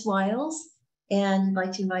 Dennis Wiles, and I'd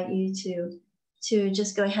like to invite you to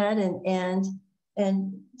just go ahead and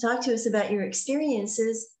talk to us about your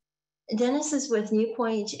experiences. Dennis is with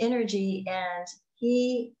NuPointe Energy, and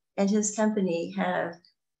he and his company have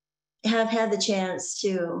had the chance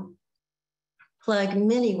to plug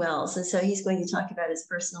many wells, and so he's going to talk about his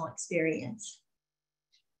personal experience.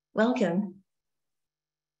 Welcome.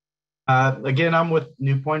 Again, I'm with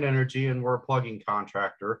NuPointe Energy, and we're a plugging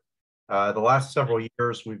contractor. The last several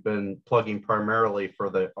years, we've been plugging primarily for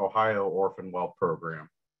the Ohio Orphan Well program.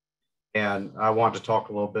 And I want to talk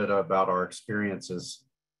a little bit about our experiences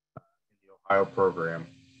in the Ohio program.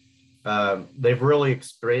 They've really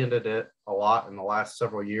expanded it a lot in the last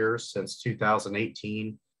several years, since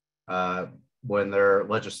 2018, when their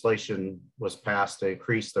legislation was passed to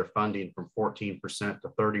increase their funding from 14% to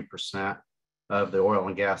 30% of the oil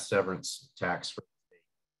and gas severance tax for the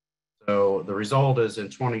state. So the result is in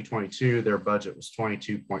 2022, their budget was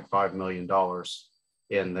 $22.5 million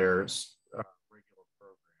in their regular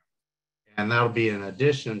program. And that'll be in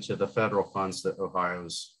addition to the federal funds that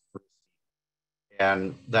Ohio's received.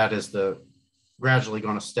 And that is gradually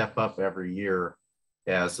going to step up every year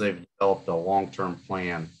as they've developed a long-term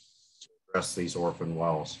plan to address these orphan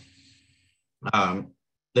wells.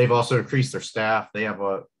 They've also increased their staff. They have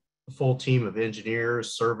a full team of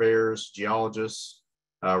engineers, surveyors, geologists,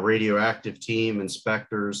 radioactive team,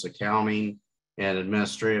 inspectors, accounting, and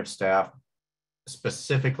administrative staff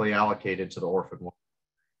specifically allocated to the Orphan well.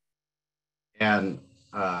 And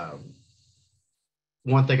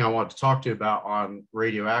one thing I want to talk to you about on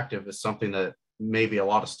radioactive is something that maybe a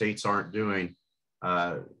lot of states aren't doing.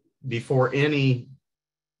 Before anything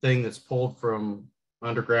that's pulled from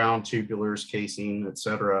underground, tubulars, casing, et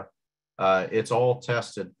cetera, it's all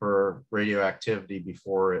tested for radioactivity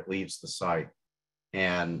before it leaves the site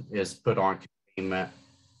and is put on containment.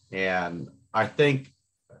 And I think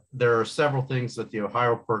there are several things that the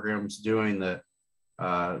Ohio program is doing that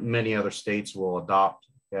many other states will adopt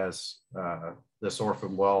as this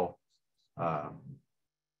orphan well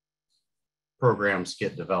programs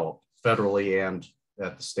get developed federally and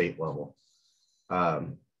at the state level.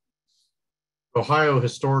 Ohio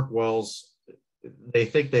historic wells, they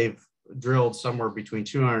think they've drilled somewhere between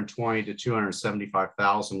 220 to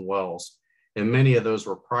 275,000 wells, and many of those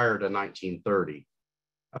were prior to 1930.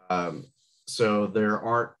 So there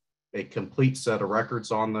aren't a complete set of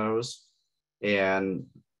records on those. And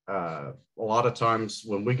a lot of times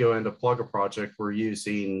when we go into plug a project, we're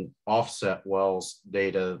using offset wells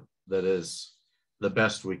data that is the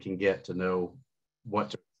best we can get to know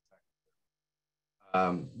what to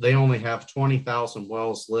expect. They only have 20,000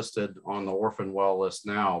 wells listed on the orphan well list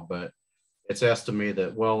now, but it's estimated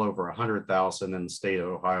that well over 100,000 in the state of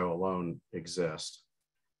Ohio alone exist.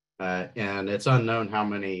 And it's unknown how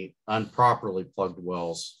many improperly plugged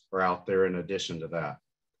wells are out there in addition to that.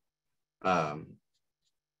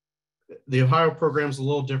 The Ohio program is a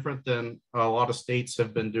little different than a lot of states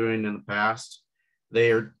have been doing in the past.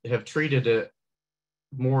 They have treated it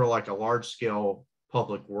more like a large-scale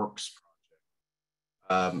public works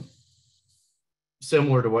project,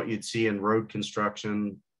 similar to what you'd see in road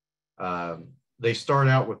construction. They start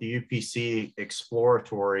out with the UPC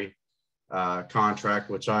exploratory contract,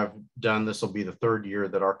 which I've done. This will be the third year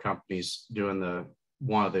that our company's doing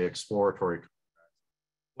one of the exploratory contracts.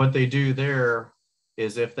 What they do there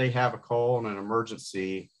is if they have a call and an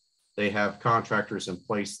emergency, they have contractors in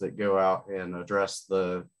place that go out and address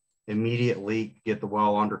the immediate leak, get the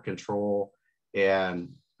well under control,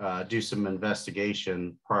 and do some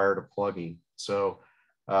investigation prior to plugging. So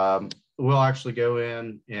we'll actually go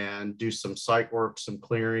in and do some site work, some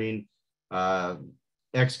clearing,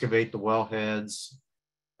 excavate the wellheads,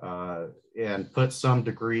 and put some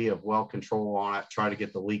degree of well control on it, try to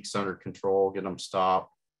get the leaks under control, get them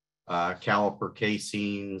stopped, caliper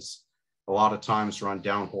casings, a lot of times run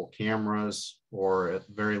downhole cameras, or at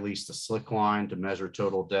the very least a slick line to measure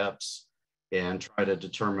total depths and try to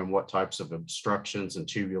determine what types of obstructions and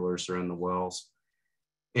tubulars are in the wells.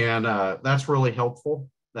 And that's really helpful.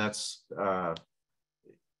 That's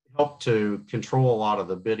helped to control a lot of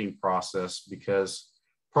the bidding process, because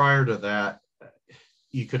prior to that,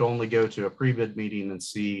 you could only go to a pre-bid meeting and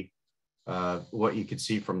see what you could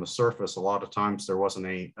see from the surface. A lot of times there wasn't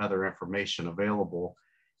any other information available.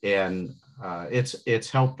 And it's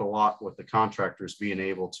helped a lot with the contractors being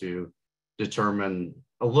able to determine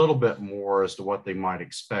a little bit more as to what they might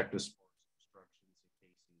expect as far as instructions and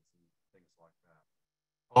casings and things like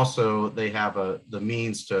that. Also, they have the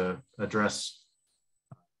means to address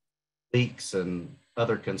leaks and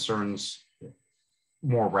other concerns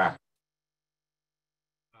more rapidly.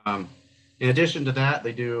 In addition to that,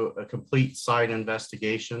 they do a complete site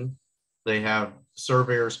investigation. They have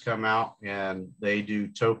surveyors come out and they do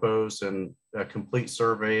topos and a complete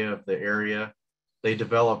survey of the area. They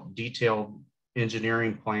develop detailed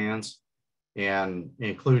engineering plans, and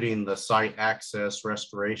including the site access,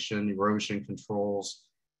 restoration, erosion controls,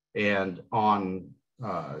 and on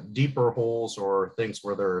deeper holes or things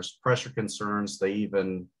where there's pressure concerns, they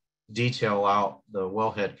even detail out the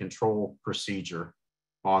wellhead control procedure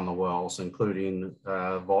on the wells, including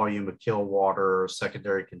volume of kill water,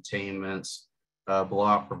 secondary containments,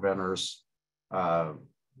 blowout preventers,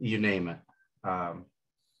 you name it.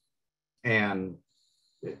 And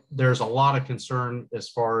there's a lot of concern as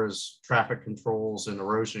far as traffic controls and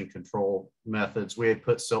erosion control methods. We had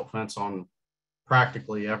put silt fence on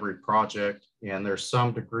practically every project, and there's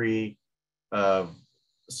some degree of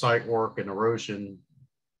site work and erosion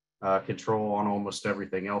control on almost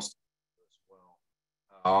everything else as well.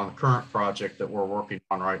 On the current project that we're working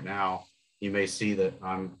on right now, you may see that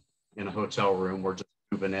I'm in a hotel room. We're just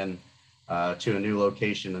moving in to a new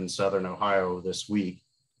location in Southern Ohio this week.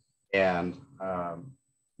 And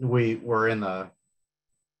we were in the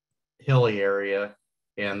hilly area,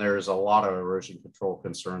 and there's a lot of erosion control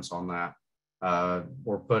concerns on that.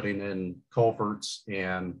 We're putting in culverts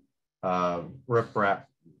and riprap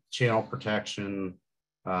channel protection.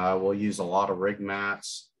 We'll use a lot of rig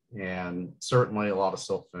mats and certainly a lot of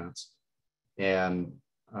silt fence. And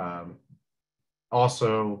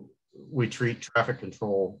also, we treat traffic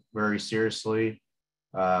control very seriously.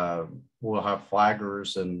 We'll have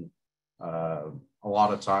flaggers, and a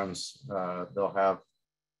lot of times they'll have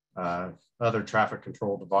other traffic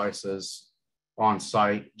control devices on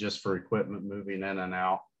site just for equipment moving in and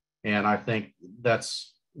out. And I think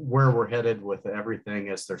that's where we're headed with everything,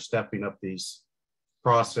 as they're stepping up these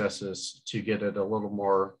processes to get it a little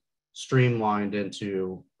more streamlined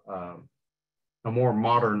into a more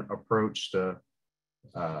modern approach to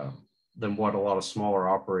than what a lot of smaller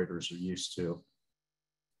operators are used to.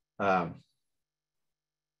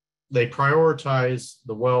 They prioritize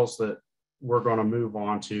the wells that we're going to move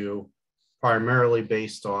on to primarily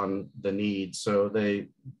based on the need. So the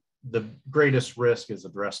greatest risk is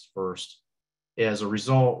addressed first. As a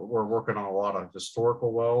result, we're working on a lot of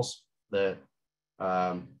historical wells that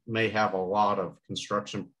may have a lot of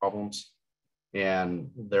construction problems, and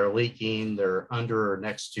they're leaking, they're under or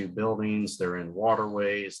next to buildings, they're in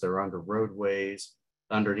waterways, they're under roadways,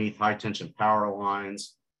 underneath high tension power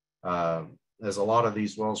lines. As a lot of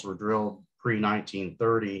these wells were drilled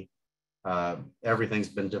pre-1930, everything's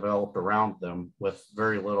been developed around them with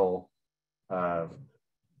very little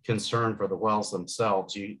concern for the wells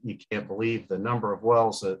themselves. You can't believe the number of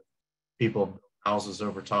wells that people built houses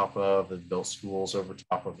over top of, that built schools over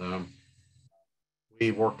top of them. We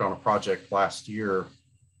worked on a project last year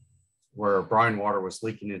where brine water was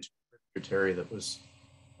leaking into a tributary that was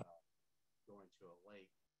going to a lake.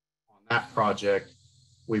 On that project,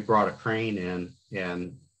 we brought a crane in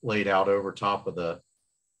and laid out over top of the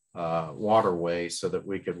waterway so that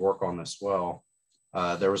we could work on this well.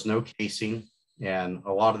 There was no casing, and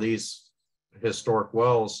a lot of these historic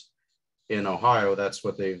wells in Ohio, that's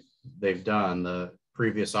what they've done. The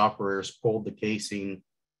previous operators pulled the casing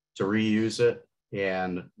to reuse it,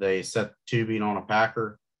 and they set tubing on a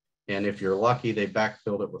packer, and if you're lucky, they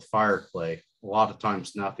backfilled it with fire clay. A lot of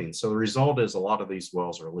times nothing. So the result is a lot of these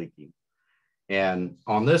wells are leaking. And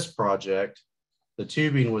on this project, the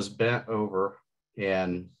tubing was bent over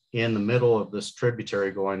and in the middle of this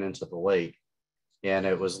tributary going into the lake, and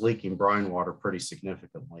it was leaking brine water pretty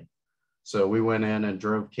significantly. So we went in and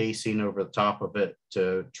drove casing over the top of it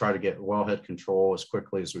to try to get wellhead control as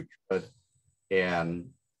quickly as we could. And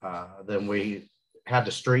then we had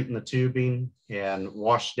to straighten the tubing and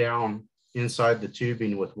wash down inside the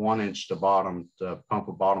tubing with 1 inch to bottom to pump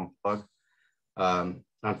a bottom plug.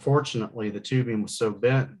 Unfortunately, the tubing was so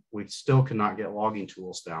bent, we still could not get logging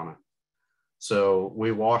tools down it. So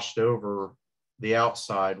we washed over the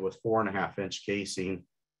outside with 4.5 inch casing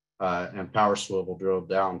and power swivel drilled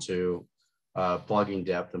down to plugging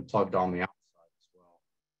depth and plugged on the outside as well.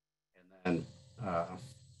 And then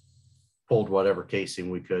pulled whatever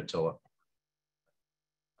casing we could till it.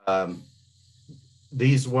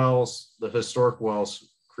 These wells, the historic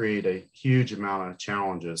wells, create a huge amount of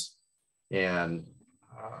challenges. And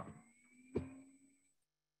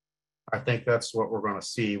I think that's what we're going to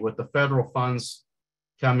see with the federal funds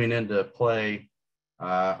coming into play.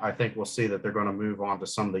 I think we'll see that they're going to move on to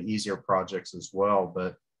some of the easier projects as well.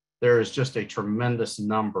 But there is just a tremendous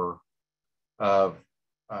number of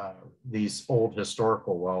these old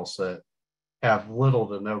historical wells that have little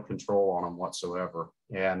to no control on them whatsoever,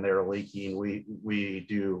 and they're leaking. We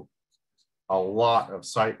do a lot of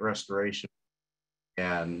site restoration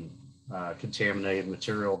and contaminated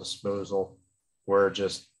material disposal, where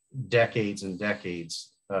just decades and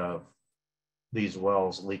decades of these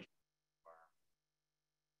wells leak.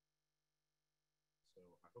 So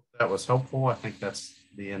I hope that was helpful. I think that's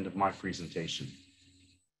the end of my presentation.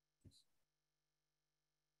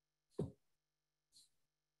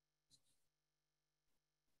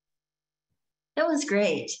 That was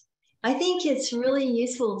great. I think it's really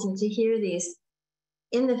useful to hear these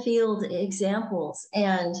in the field examples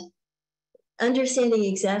and understanding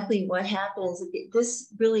exactly what happens.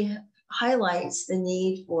 This really highlights the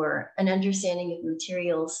need for an understanding of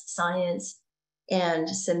materials science and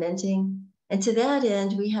cementing. And to that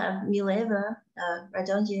end, we have Mileva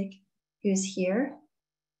Radonjic, who's here.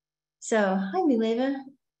 So, hi, Mileva.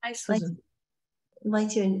 Hi, Susan. I'd like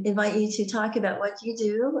to invite you to talk about what you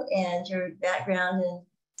do and your background and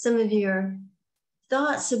some of your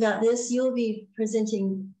thoughts about this. You'll be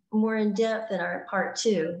presenting more in depth in our part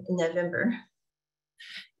 2 in November.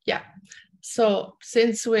 Yeah. So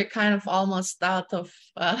since we're kind of almost out of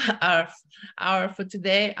our hour for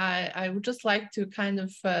today, I would just like to kind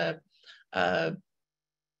of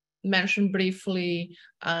mention briefly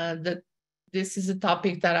the this is a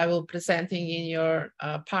topic that I will presenting in your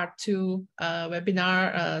part 2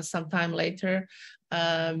 webinar sometime later.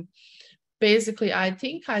 Basically, I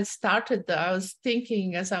think I was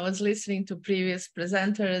thinking as I was listening to previous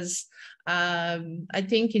presenters, I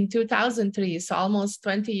think in 2003, so almost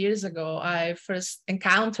 20 years ago, I first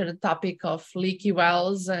encountered the topic of leaky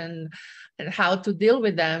wells and how to deal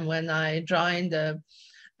with them when I joined the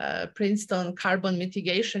Princeton Carbon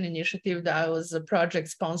Mitigation Initiative. That was a project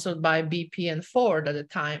sponsored by BP and Ford at the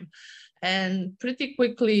time. And pretty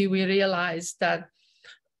quickly we realized that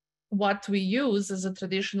what we use as a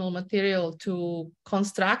traditional material to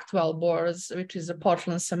construct well bores, which is a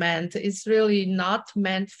Portland cement, is really not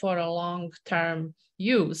meant for a long-term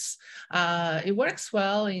use. It works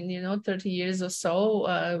well in 30 years or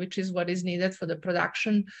so, which is what is needed for the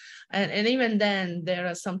production. And even then, there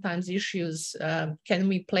are sometimes issues. Can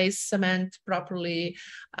we place cement properly,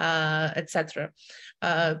 etc.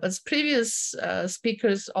 As previous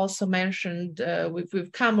speakers also mentioned,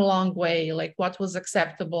 we've come a long way. Like what was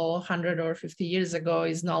acceptable 100 or 50 years ago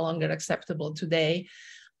is no longer acceptable today.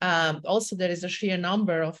 Also, there is a sheer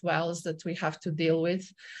number of wells that we have to deal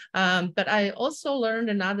with. But I also learned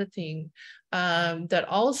another thing, that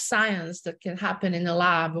all science that can happen in a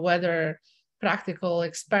lab, whether practical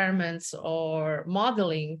experiments or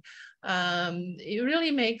modeling, it really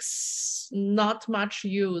makes not much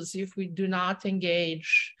use if we do not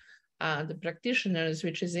engage the practitioners,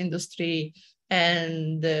 which is industry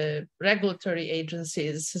and the regulatory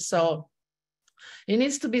agencies. So it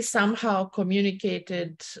needs to be somehow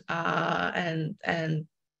communicated and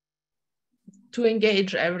to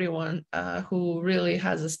engage everyone who really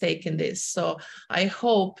has a stake in this. So I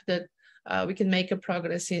hope that we can make a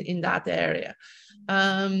progress in that area.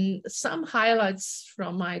 Some highlights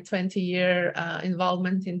from my 20-year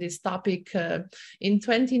involvement in this topic. In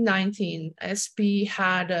 2019, SP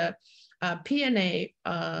had a P&A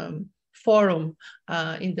forum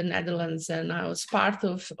in the Netherlands, and I was part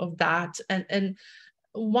of that. And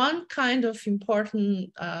one kind of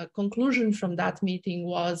important conclusion from that meeting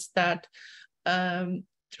was that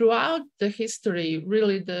throughout the history,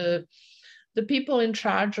 really the people in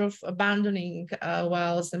charge of abandoning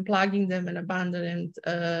wells and plugging them and abandoning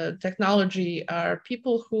technology are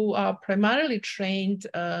people who are primarily trained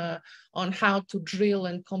on how to drill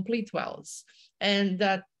and complete wells. And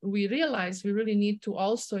that we realize we really need to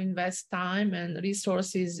also invest time and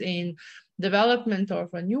resources in development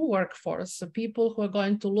of a new workforce, so people who are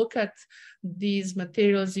going to look at these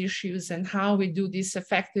materials issues and how we do this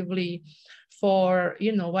effectively for,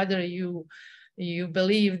 whether you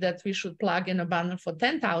believe that we should plug and abandon for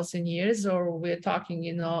 10,000 years, or we're talking,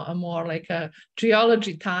 a more like a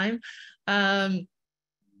geology time. That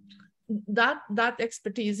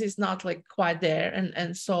expertise is not like quite there.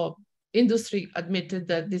 And so industry admitted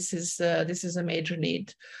that this is a major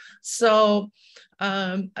need. So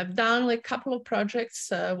I've done like a couple of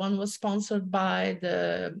projects. One was sponsored by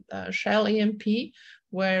the Shell EMP,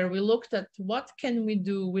 where we looked at what can we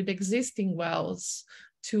do with existing wells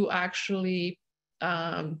to actually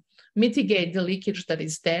mitigate the leakage that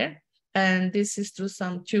is there. And this is through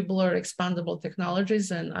some tubular expandable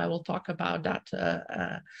technologies. And I will talk about that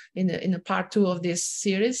in a part 2 of this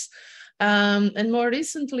series. And more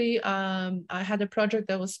recently, I had a project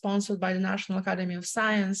that was sponsored by the National Academy of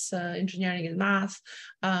Science, Engineering and Math,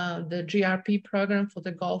 the GRP program for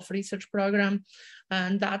the Gulf Research Program.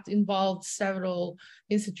 And that involved several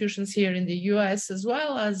institutions here in the US, as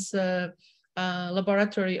well as a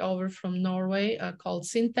laboratory over from Norway called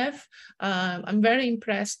SINTEF. I'm very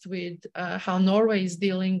impressed with how Norway is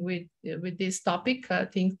dealing with this topic. I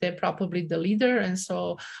think they're probably the leader. And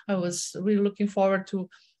so I was really looking forward to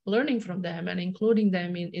learning from them and including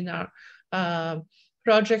them in our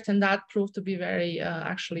project. And that proved to be very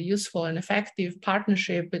actually useful and effective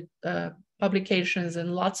partnership with publications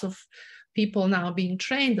and lots of people now being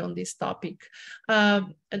trained on this topic.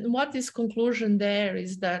 And what is conclusion there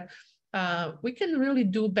is that we can really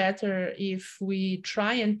do better if we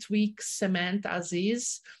try and tweak cement as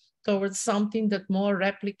is towards something that more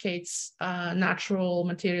replicates natural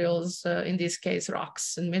materials, in this case,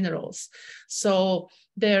 rocks and minerals. So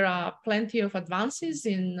there are plenty of advances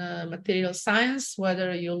in material science,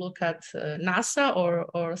 whether you look at NASA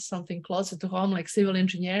or something closer to home like civil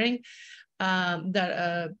engineering,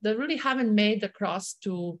 that really haven't made the cross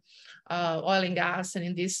to oil and gas, and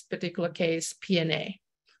in this particular case, P&A.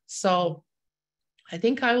 So I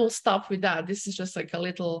think I will stop with that. This is just like a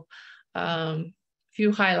little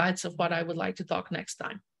few highlights of what I would like to talk next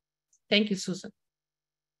time. Thank you, Susan.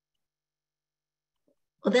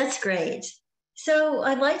 Well, that's great. So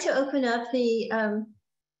I'd like to open up the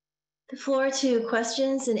the floor to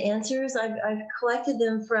questions and answers. I've collected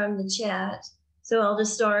them from the chat. So I'll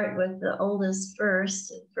just start with the oldest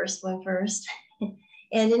first one first.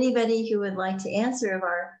 And anybody who would like to answer of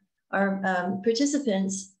our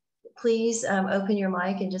participants, please open your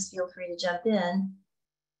mic and just feel free to jump in.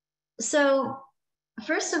 So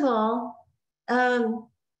first of all, can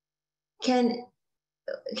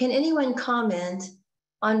anyone comment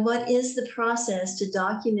on what is the process to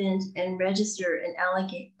document and register and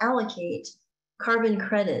allocate carbon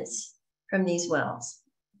credits from these wells?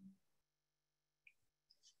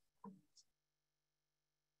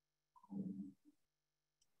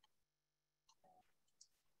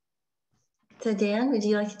 So Dan, would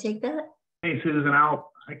you like to take that? Hey Susan, I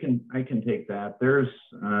can take that. There's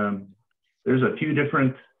a few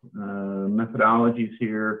different methodologies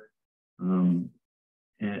here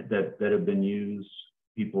that have been used.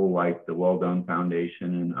 People like the Well Done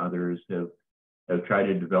Foundation and others have tried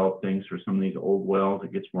to develop things for some of these old wells.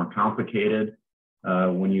 It gets more complicated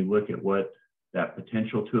when you look at what that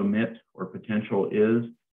potential to emit or potential is.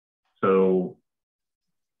 So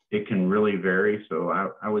it can really vary. So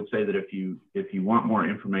I would say that if you want more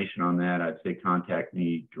information on that, I'd say contact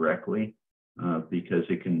me directly because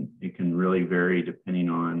it can really vary depending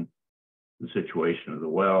on the situation of the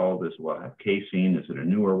well. Does the well have casing? Is it a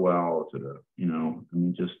newer well? Is it a,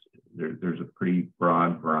 just there's a pretty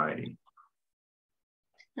broad variety.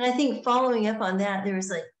 And I think following up on that, there was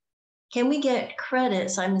like, can we get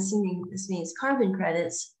credits? I'm assuming this means carbon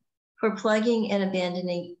credits for plugging and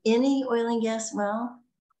abandoning any oil and gas well.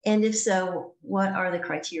 And if so, what are the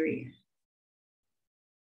criteria?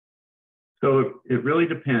 So it really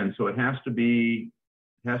depends. So it has to be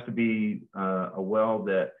a well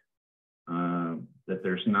that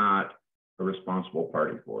there's not a responsible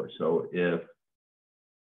party for. So if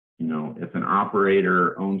an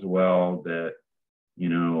operator owns a well that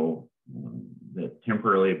that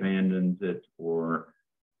temporarily abandons it or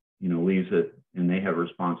leaves it and they have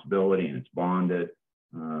responsibility and it's bonded,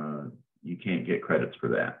 you can't get credits for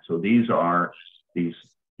that. So these are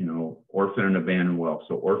orphan and abandoned wells.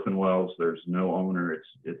 So orphan wells, there's no owner, it's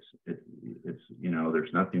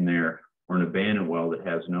there's nothing there. Or an abandoned well that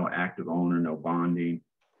has no active owner, no bonding,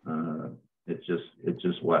 it's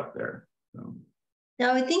just left there. So.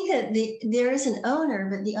 Now I think that there is an owner,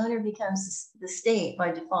 but the owner becomes the state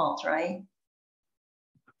by default, right?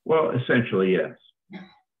 Well, essentially, yes.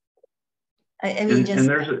 I mean, and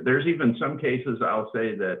there's even some cases I'll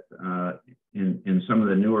say that in some of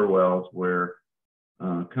the newer wells where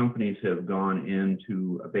companies have gone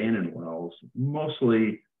into abandoned wells,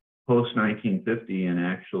 mostly post 1950, and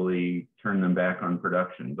actually turned them back on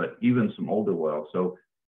production. But even some older wells. So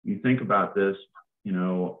you think about this,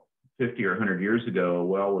 50 or 100 years ago, a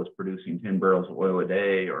well was producing 10 barrels of oil a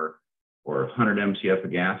day, or 100 MCF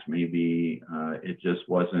of gas, maybe. It just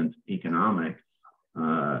wasn't economic.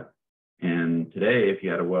 And today, if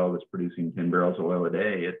you had a well that's producing 10 barrels of oil a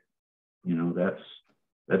day,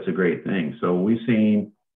 that's a great thing. So we've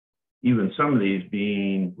seen even some of these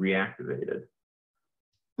being reactivated.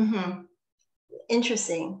 Mm-hmm.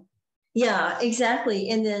 Interesting. Yeah, exactly.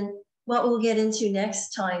 And then what we'll get into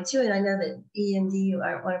next time too, and I know that EMD,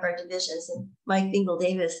 one of our divisions, and Mike Bingle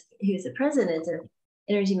Davis, who's the president of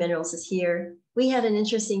Energy Minerals, is here. We had an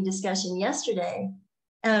interesting discussion yesterday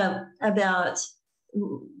about,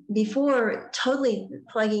 before totally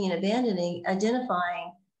plugging and abandoning,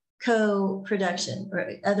 identifying co-production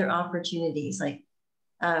or other opportunities like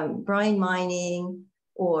brine mining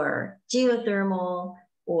or geothermal,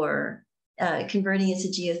 or converting it to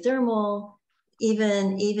geothermal,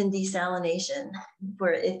 even desalination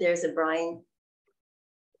for if there's a brine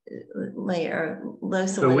layer, low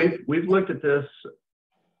salinity. So we've looked at this.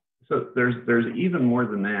 So there's even more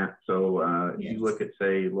than that. So if you look at,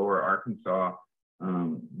 say, Lower Arkansas,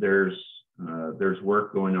 there's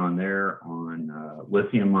work going on there on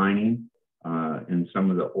lithium mining in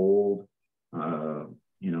some of the old oil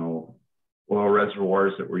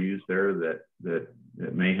reservoirs that were used there that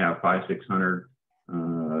may have 500-600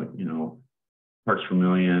 parts per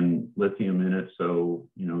million lithium in it. So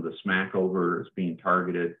the Smackover is being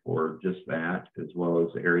targeted for just that, as well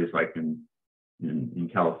as areas like in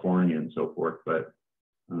California and so forth. But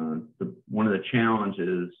one of the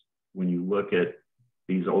challenges when you look at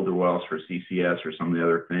these older wells for CCS or some of the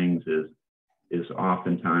other things is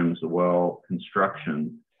oftentimes the well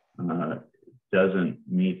construction doesn't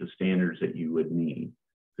meet the standards that you would need.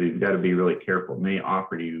 So you've got to be really careful. It may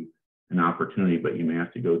offer you an opportunity, but you may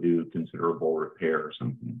have to go do considerable repair or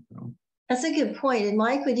something. So. That's a good point. And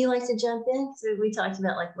Mike, would you like to jump in? So we talked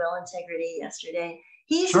about like well integrity yesterday.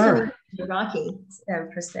 He's coming from the Rocky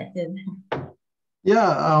perspective.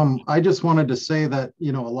 Yeah, I just wanted to say that,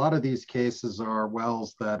 a lot of these cases are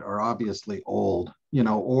wells that are obviously old,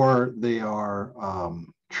 or they are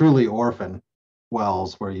truly orphan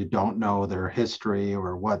wells where you don't know their history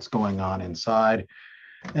or what's going on inside.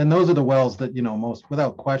 And those are the wells that, most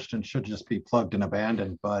without question should just be plugged and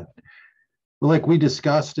abandoned. But like we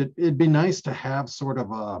discussed, it'd be nice to have sort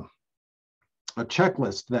of a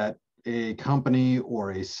checklist that a company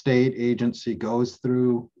or a state agency goes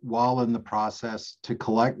through while in the process to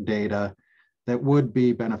collect data that would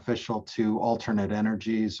be beneficial to alternate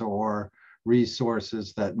energies or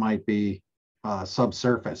resources that might be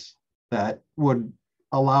subsurface, that would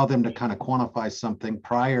allow them to kind of quantify something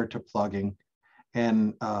prior to plugging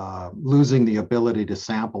and losing the ability to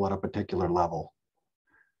sample at a particular level.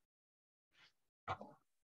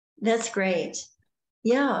 That's great.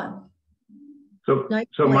 Yeah. So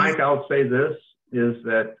Mike, I'll say this is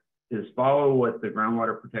follow what the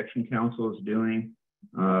Groundwater Protection Council is doing,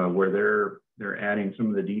 where they're adding some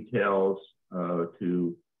of the details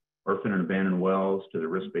to orphan and abandoned wells to the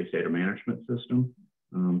risk-based data management system.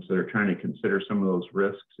 So they're trying to consider some of those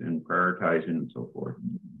risks and prioritizing and so forth.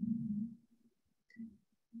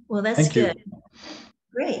 Well, that's good.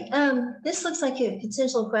 Great. This looks like a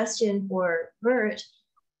potential question for Bert.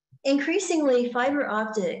 Increasingly, fiber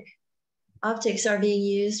optics are being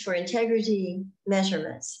used for integrity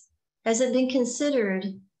measurements. Has it been considered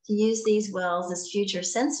to use these wells as future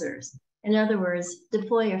sensors? In other words,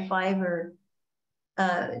 deploy a fiber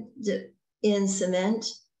in cement.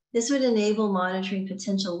 This would enable monitoring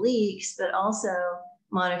potential leaks, but also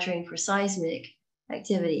monitoring for seismic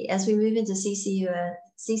activity. As we move into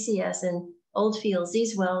CCS and old fields,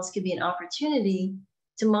 these wells could be an opportunity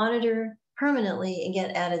to monitor permanently and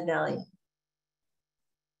get added value.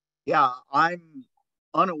 Yeah, I'm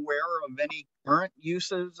unaware of any current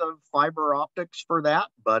uses of fiber optics for that,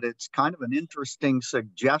 but it's kind of an interesting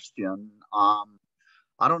suggestion. I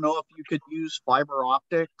don't know if you could use fiber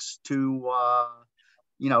optics to,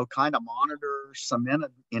 kind of monitor cement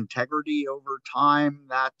integrity over time.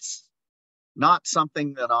 That's not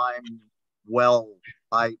something that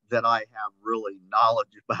that I have really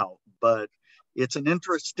knowledge about, but it's an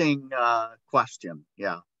interesting question.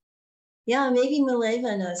 Yeah. Yeah, maybe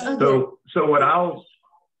Mileva knows.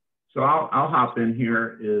 I'll hop in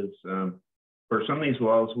here. Is for some of these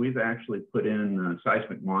wells, we've actually put in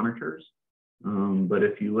seismic monitors. But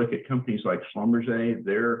if you look at companies like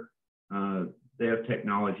Schlumberger, they have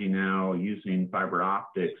technology now using fiber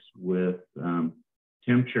optics with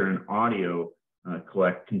temperature and audio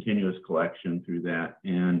continuous collection through that,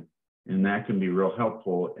 and that can be real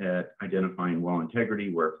helpful at identifying well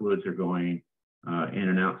integrity, where fluids are going in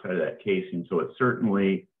and outside of that casing. So it's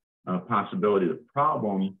certainly a possibility. The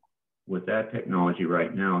problem with that technology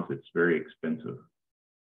right now is it's very expensive.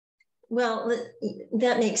 Well,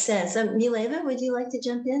 that makes sense. Mileva, would you like to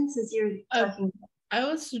jump in since you're talking? I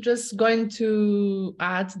was just going to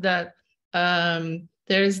add that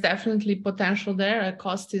there is definitely potential there.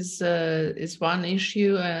 Cost is one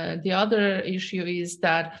issue. The other issue is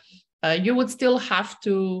that you would still have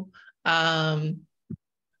to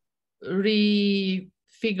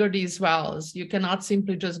refigure these wells. You cannot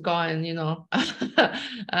simply just go and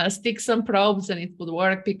stick some probes and it would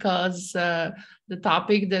work, because the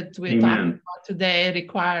topic that we're talking about today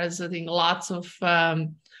requires, I think, lots of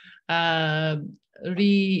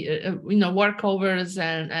workovers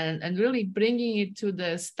and really bringing it to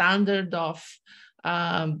the standard of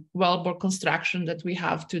wellbore construction that we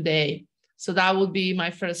have today. So that would be my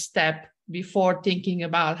first step before thinking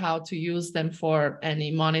about how to use them for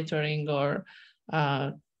any monitoring or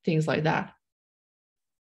things like that.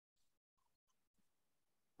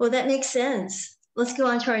 Well, that makes sense. Let's go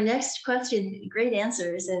on to our next question. Great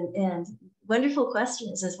answers and wonderful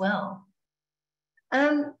questions as well.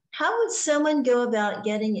 How would someone go about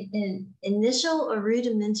getting an initial or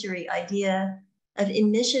rudimentary idea of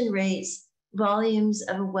emission rates, volumes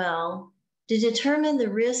of a well, to determine the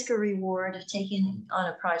risk or reward of taking on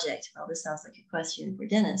a project? Well, this sounds like a question for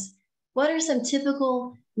Dennis. What are some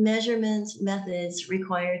typical measurement methods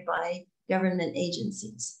required by government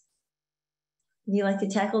agencies? Would you like to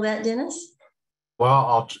tackle that, Dennis?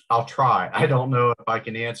 Well, I'll try. I don't know if I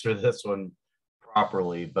can answer this one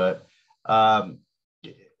properly, but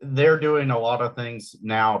they're doing a lot of things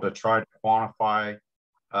now to try to quantify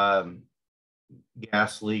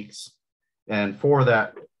gas leaks. And for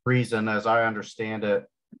that reason, as I understand it,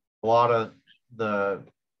 a lot of the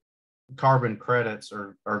carbon credits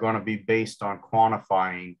are going to be based on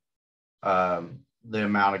quantifying the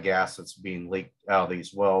amount of gas that's being leaked out of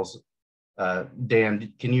these wells.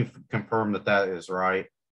 Dan, can you confirm that is right?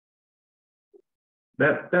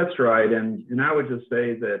 That's right. And I would just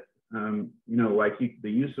say that, you know, like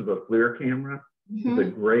the use of a FLIR camera is a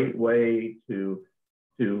great way to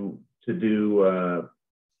do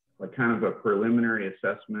like kind of a preliminary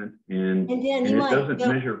assessment, and it doesn't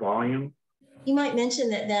measure volume. You might mention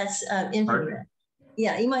that that's infrared.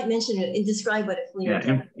 Yeah, you might mention it and describe what a FLIR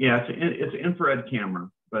camera. It's an infrared camera,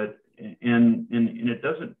 but and it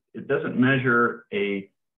doesn't measure a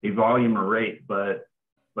volume or rate, but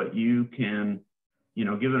you can, you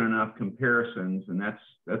know, given enough comparisons, and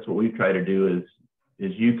that's what we try to do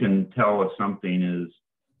is you can tell if something is,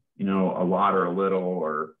 you know, a lot or a little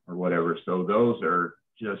or whatever. So those are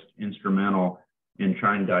just instrumental in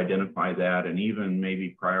trying to identify that, and even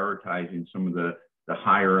maybe prioritizing some of the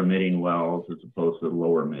higher emitting wells as opposed to the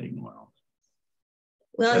lower emitting wells.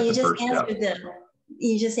 Well, you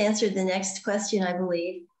just answered the next question, I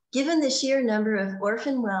believe. Given the sheer number of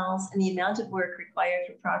orphan wells and the amount of work required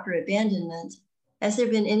for proper abandonment, has there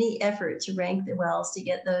been any effort to rank the wells to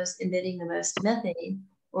get those emitting the most methane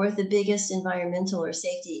or with the biggest environmental or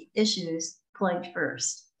safety issues plugged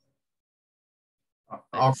first?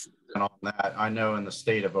 I'll comment on that. I know in the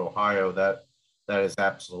state of Ohio that is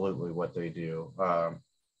absolutely what they do.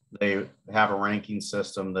 They have a ranking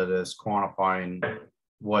system that is quantifying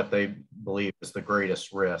what they believe is the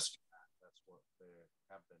greatest risk. That's what they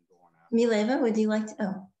have been going after. Mileva, would you like to?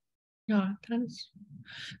 Oh. Yeah, thanks.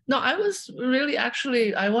 No, I was really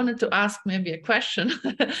I wanted to ask maybe a question.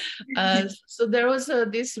 So there was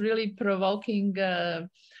this really provoking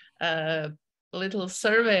little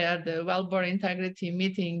survey at the Wellbore Integrity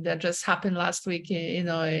meeting that just happened last week, you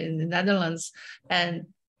know, in the Netherlands, and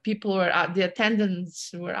people were the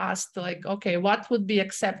attendants were asked, like, okay, what would be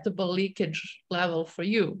acceptable leakage level for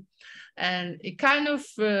you? And it kind of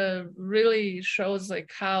really shows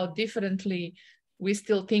like how differently we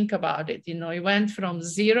still think about it. You know, it went from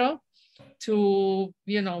 0 to,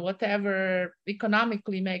 you know, whatever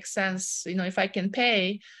economically makes sense. You know, if I can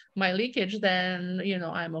pay my leakage, then, you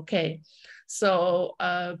know, I'm okay. So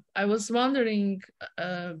I was wondering,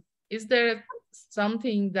 is there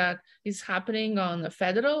something that is happening on a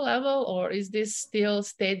federal level, or is this still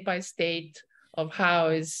state by state of how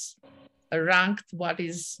is ranked what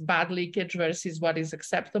is bad leakage versus what is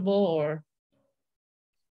acceptable? Or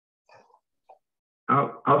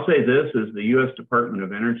I'll say this is the U.S. Department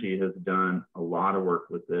of Energy has done a lot of work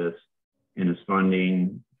with this and is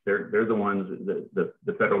funding. They're the ones that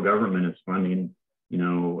the federal government is funding, you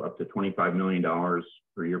know, up to $25 million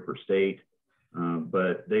per year per state.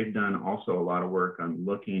 But they've done also a lot of work on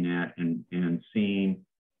looking at and seeing,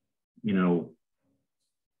 you know,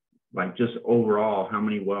 like just overall how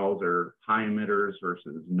many wells are high emitters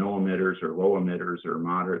versus no emitters or low emitters or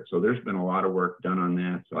moderate. So there's been a lot of work done on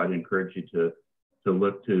that. So I'd encourage you to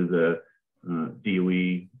look to the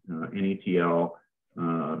DOE, NETL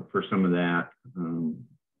for some of that. You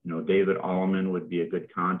know, David Alleman would be a good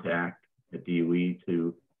contact at DOE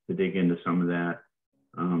to dig into some of that.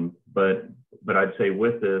 But I'd say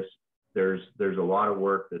with this, there's a lot of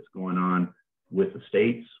work that's going on with the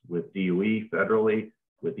states, with DOE federally,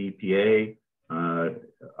 with EPA,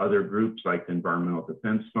 other groups like the Environmental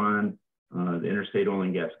Defense Fund, the Interstate Oil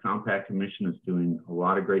and Gas Compact Commission is doing a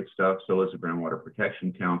lot of great stuff. So is the Groundwater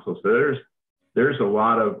Protection Council. So there's a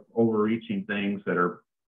lot of overreaching things that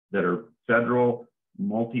are federal,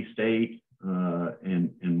 multi-state,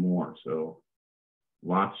 and more. So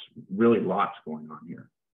really lots going on here.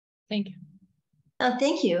 Thank you.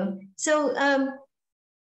 Thank you. So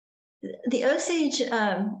the Osage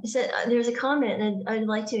said there's a comment, and I'd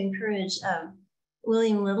like to encourage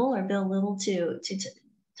William Little or Bill Little to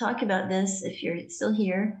talk about this if you're still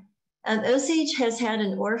here. Osage has had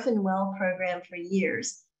an orphan well program for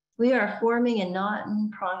years. We are forming a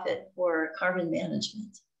non-profit for carbon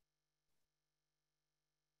management.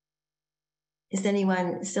 Is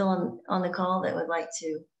anyone still on the call that would like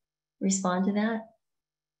to respond to that?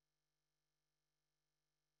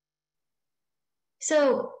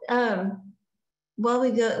 So while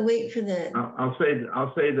we wait for the, I'll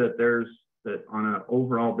say that that on an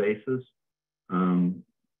overall basis,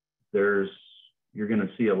 you're going to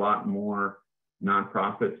see a lot more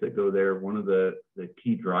nonprofits that go there. One of the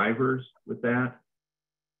key drivers with that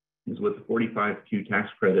is with the 45Q tax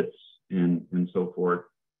credits and so forth.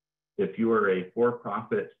 If you are a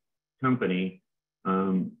for-profit company,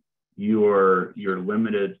 you're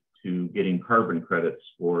limited to getting carbon credits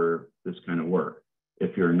for this kind of work.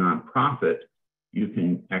 If you're a nonprofit, you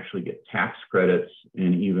can actually get tax credits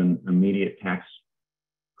and even immediate tax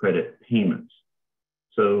credit payments.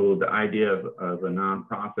 So the idea of a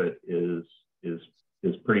nonprofit is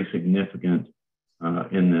pretty significant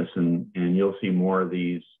in this, and you'll see more of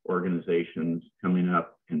these organizations coming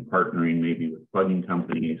up and partnering maybe with plugging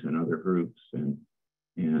companies and other groups and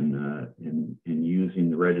using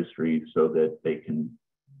the registry so that they can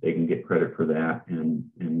get credit for that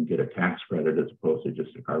and get a tax credit as opposed to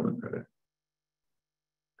just a carbon credit.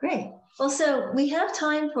 Great. Well, so we have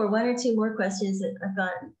time for one or two more questions that I've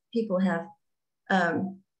got people have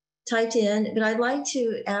typed in, but I'd like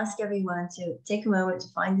to ask everyone to take a moment to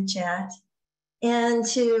find the chat and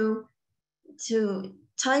to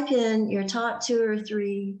type in your top 2 or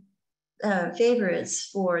 3 favorites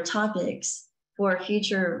for topics for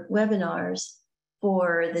future webinars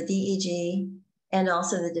for the DEG and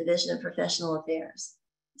also the Division of Professional Affairs.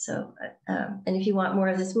 So, and if you want more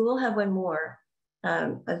of this, we will have one more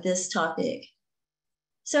of this topic.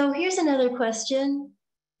 So here's another question.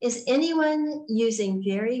 Is anyone using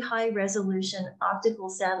very high resolution optical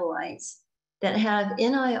satellites that have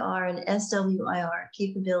NIR and SWIR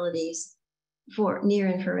capabilities for near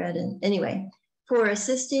infrared for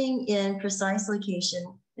assisting in precise location,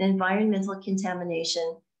 environmental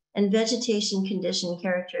contamination, and vegetation condition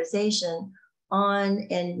characterization on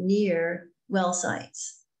and near well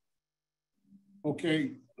sites?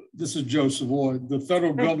 Okay, this is Joe Savoy. The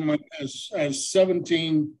federal government has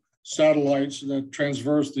 17 satellites that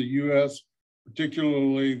transverse the U.S.,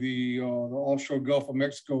 particularly the offshore Gulf of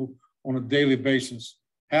Mexico, on a daily basis.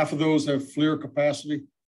 Half of those have FLIR capacity,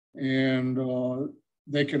 and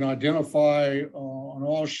they can identify an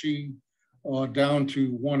oil sheen down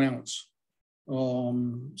to 1 ounce.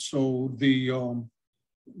 So the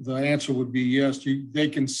answer would be yes. They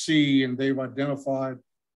can see, and they've identified.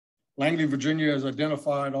 Langley, Virginia has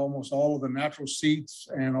identified almost all of the natural seeps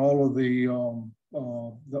and all of the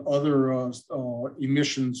other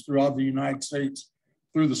emissions throughout the United States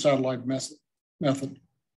through the satellite method.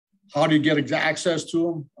 How do you get access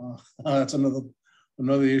to them? That's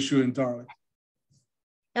another issue entirely.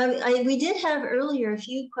 We did have earlier a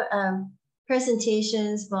few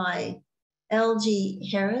presentations by LG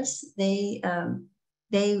Harris. They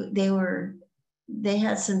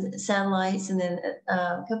had some satellites, and then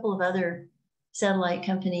a couple of other satellite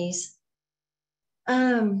companies.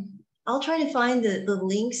 I'll try to find the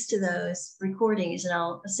links to those recordings, and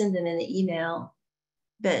I'll send them in the email.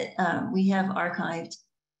 But we have archived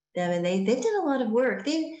them, and they've done a lot of work.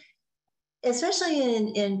 Especially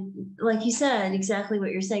in like you said, exactly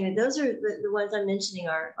what you're saying. Those are the ones I'm mentioning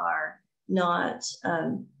are not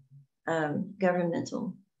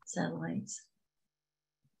governmental satellites.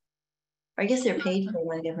 I guess they're paid for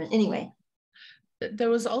by the government anyway. There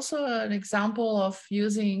was also an example of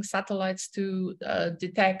using satellites to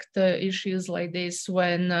detect issues like this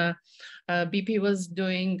when BP was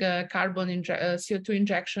doing CO2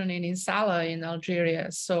 injection in Insala in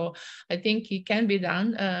Algeria. So I think it can be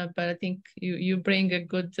done, but I think you bring a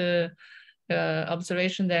good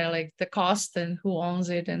observation there, like the cost and who owns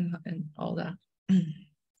it and all that.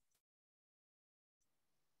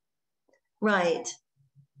 Right.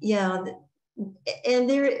 Yeah. And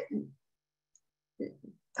there,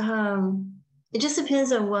 it just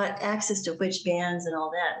depends on what access to which bands and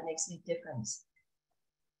all that. It makes a big difference.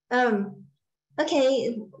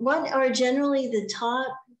 Okay, what are generally the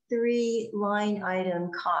top 3 line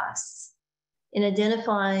item costs in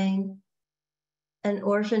identifying an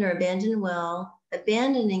orphan or abandoned well,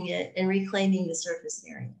 abandoning it, and reclaiming the surface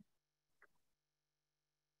area?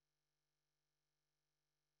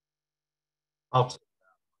 I'll take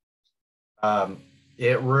that.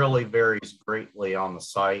 It really varies greatly on the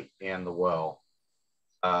site and the well.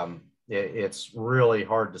 It's really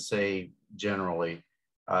hard to say generally.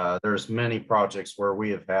 There's many projects where we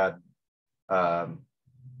have had the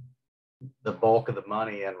bulk of the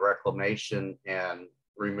money in reclamation and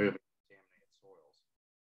removing contaminated soils,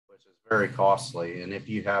 which is very costly. And if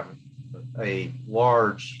you have a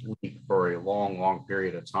large leak for a long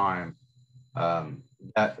period of time,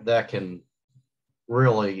 that can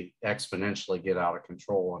really exponentially get out of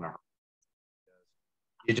control in a hurry.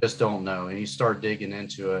 You just don't know, and you start digging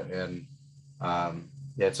into it, and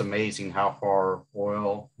it's amazing how far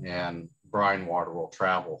oil and brine water will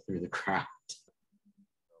travel through the ground.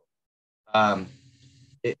 And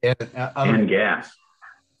gas.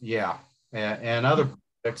 Yeah, and other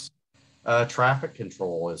projects, traffic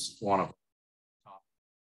control is one of the top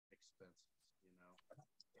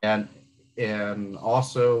expenses, and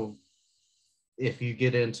also, if you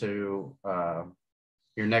get into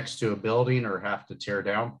you're next to a building or have to tear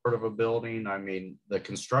down part of a building, I mean, the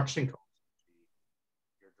construction cost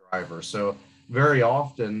is your driver. So very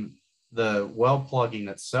often the well plugging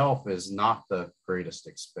itself is not the greatest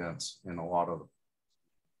expense in a lot of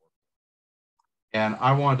And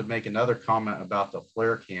I wanted to make another comment about the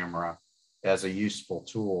flare camera as a useful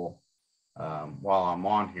tool while I'm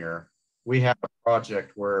on here. We have a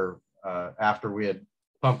project where after we had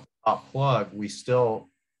pumped the top plug, we still,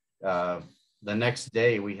 the next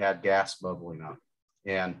day we had gas bubbling up.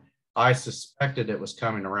 And I suspected it was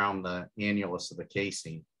coming around the annulus of the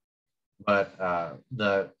casing, but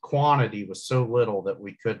the quantity was so little that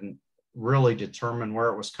we couldn't really determine where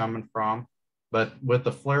it was coming from. But with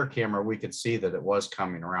the flare camera, we could see that it was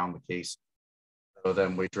coming around the casing. So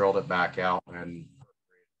then we drilled it back out and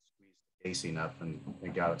squeezed the casing up and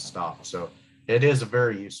got it stopped. So it is a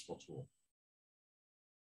very useful tool.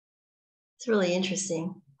 It's really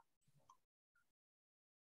interesting.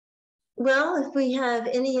 Well, if we have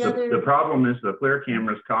any other... The problem is the flare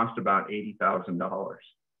cameras cost about $80,000.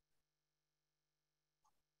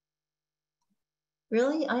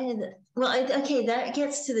 Really? Okay, that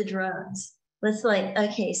gets to the drones. Let's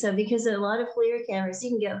okay, so because a lot of flare cameras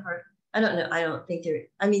you can get for, I don't know, I don't think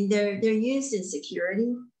they're used in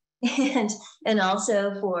security and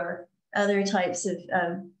also for other types of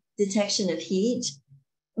detection of heat.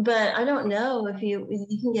 But I don't know if you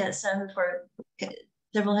can get some for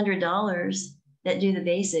several $100s that do the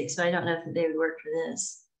basics, but I don't know if they would work for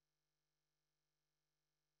this.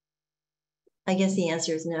 I guess the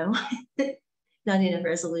answer is no, not enough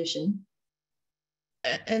resolution.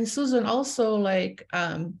 And Susan, also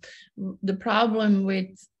the problem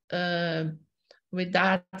with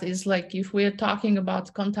that is if we're talking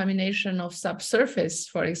about contamination of subsurface,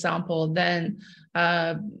 for example, then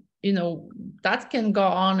that can go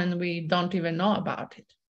on and we don't even know about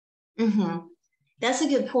it. Mm-hmm. That's a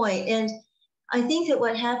good point. And I think that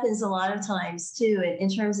what happens a lot of times too, in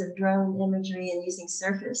terms of drone imagery and using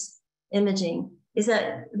surface imaging, is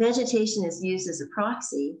that vegetation is used as a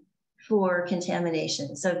proxy for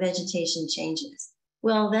contamination. So vegetation changes.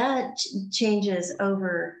 Well, that changes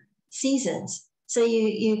over seasons. So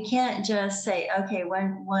you can't just say, okay,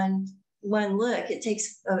 one look. It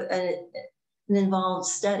takes an involved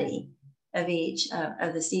study of each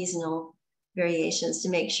of the seasonal variations to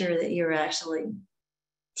make sure that you're actually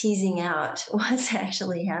teasing out what's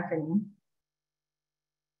actually happening.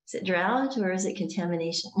 Is it drought or is it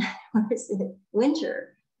contamination? Or is it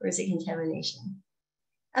winter or is it contamination?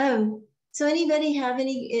 So anybody have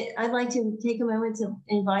any, I'd like to take a moment to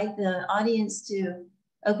invite the audience to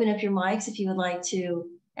open up your mics if you would like to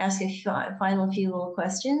ask a final few little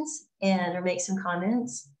questions or make some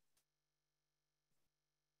comments.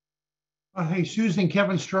 Hey, Susan,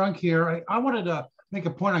 Kevin Strunk here. I wanted to make a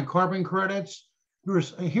point on carbon credits.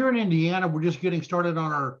 Here in Indiana, we're just getting started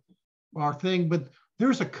on our thing, but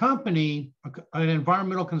there's a company, an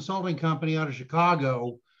environmental consulting company out of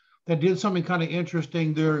Chicago that did something kind of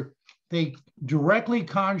interesting. They directly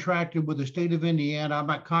contracted with the state of Indiana. I'm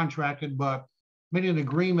not contracted, but made an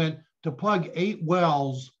agreement to plug 8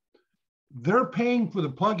 wells. They're paying for the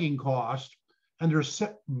plugging cost, and they're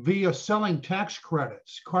via selling tax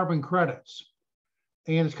credits, carbon credits.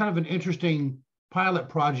 And it's kind of an interesting pilot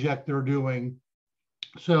project they're doing.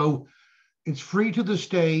 So it's free to the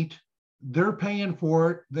state. They're paying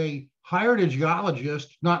for it. They hired a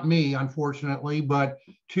geologist, not me, unfortunately, but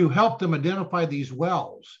to help them identify these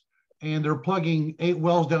wells. And they're plugging 8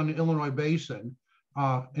 wells down the Illinois Basin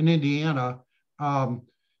in Indiana,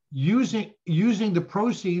 using the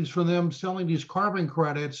proceeds from them selling these carbon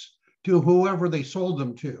credits to whoever they sold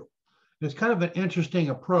them to. It's kind of an interesting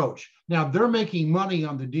approach. Now they're making money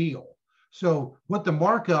on the deal. So what the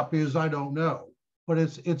markup is, I don't know, but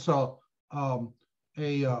it's a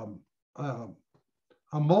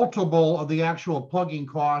multiple of the actual plugging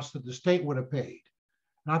costs that the state would have paid.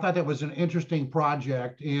 And I thought that was an interesting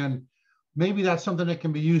project, and maybe that's something that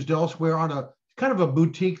can be used elsewhere on a kind of a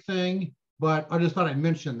boutique thing, but I just thought I'd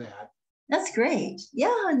mention that. That's great.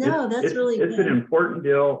 Yeah, no, that's really good. It's an important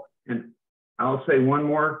deal. And I'll say one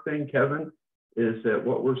more thing, Kevin, is that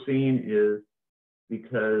what we're seeing is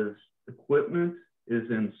because equipment is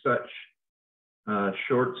in such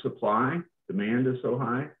short supply, demand is so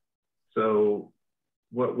high. So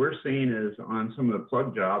what we're seeing is on some of the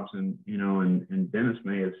plug jobs, and and Dennis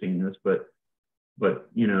may have seen this, but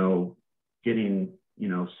getting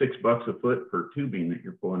 $6 a foot per tubing that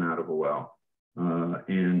you're pulling out of a well,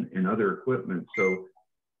 and other equipment.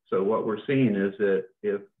 So what we're seeing is that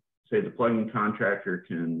if, say, the plugging contractor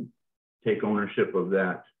can take ownership of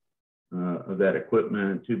that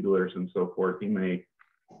equipment, tubulars and so forth, he may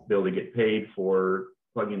be able to get paid for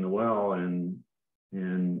plugging the well and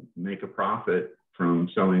make a profit from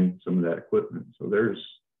selling some of that equipment. So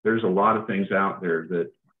there's a lot of things out there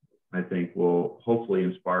that I think will hopefully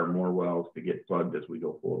inspire more wells to get plugged as we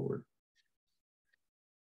go forward.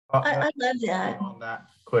 I love that. On that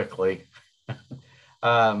quickly.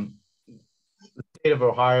 The state of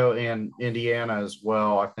Ohio and Indiana as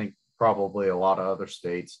well, I think probably a lot of other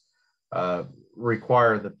states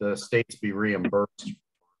require that the states be reimbursed for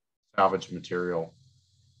salvage material.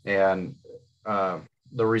 And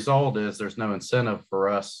the result is there's no incentive for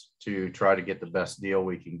us to try to get the best deal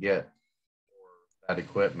we can get for that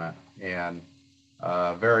equipment. And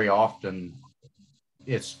very often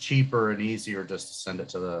it's cheaper and easier just to send it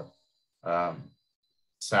to the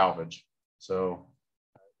salvage. So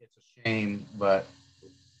it's a shame, but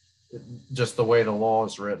just the way the law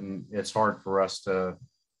is written, it's hard for us to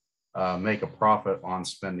make a profit on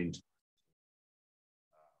spending.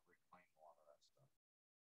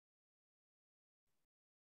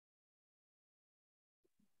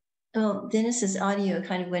 Oh, Dennis's audio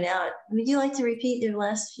kind of went out. Would you like to repeat your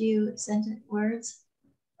last few words?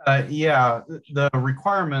 Yeah, the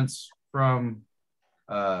requirements from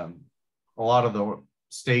a lot of the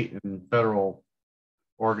state and federal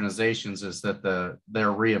organizations is that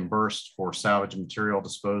they're reimbursed for salvage material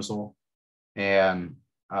disposal. And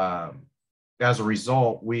as a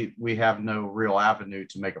result, we have no real avenue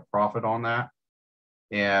to make a profit on that.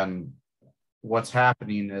 And what's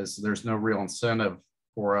happening is there's no real incentive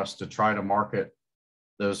for us to try to market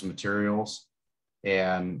those materials.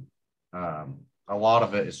 And a lot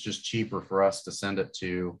of it is just cheaper for us to send it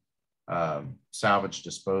to salvage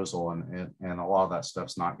disposal, and a lot of that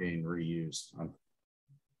stuff's not getting reused.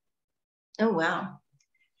 Oh, wow.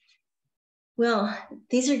 Well,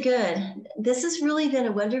 these are good. This has really been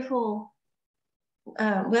a wonderful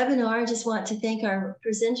webinar. I just want to thank our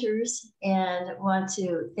presenters and want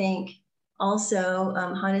to thank also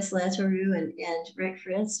Hannes Leetaru and Rick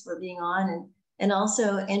Fritz for being on, and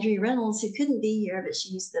also Andrea Reynolds, who couldn't be here, but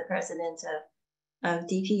she's the president of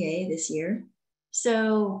DPA this year.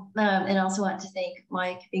 So, and also want to thank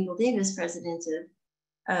Mike Bingle Davis, president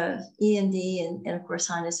of EMD, and of course,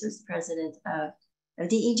 Hannes was the president of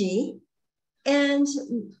DEG. And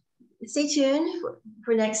stay tuned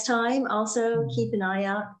for next time. Also, keep an eye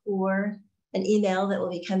out for an email that will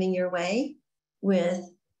be coming your way with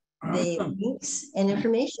the links and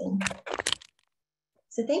information.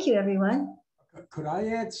 So thank you, everyone. Could I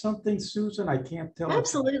add something, Susan? I can't tell.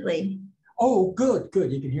 Absolutely. Oh, good.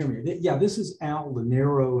 You can hear me. Yeah, this is Al De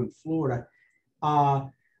Niro in Florida.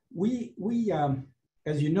 We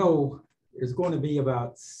as you know, there's going to be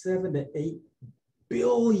about $7 to $8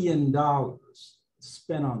 billion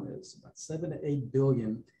spent on this. About 7 to 8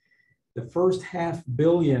 billion. The first $500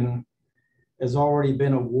 million has already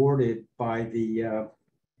been awarded by the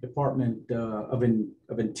Department of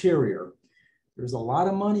Interior. There's a lot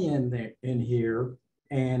of money in here,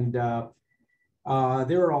 and there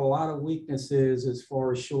are a lot of weaknesses as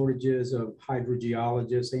far as shortages of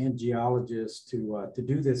hydrogeologists and geologists to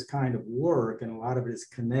do this kind of work, and a lot of it is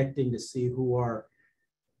connecting to see who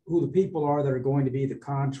the people are that are going to be the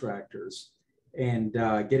contractors, and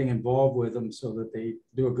getting involved with them so that they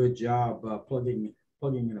do a good job plugging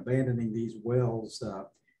and abandoning these wells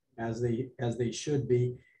as they should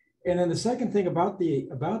be. And then the second thing about the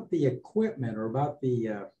equipment, or about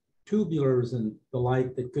the tubulars and the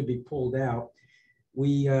like that could be pulled out,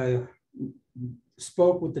 we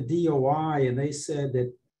spoke with the DOI, and they said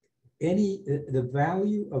that the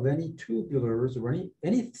value of any tubulars or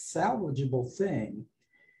any salvageable thing,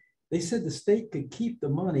 they said the state could keep the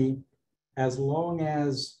money as long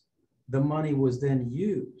as the money was then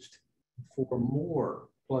used for more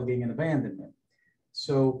plugging and abandonment.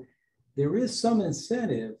 So there is some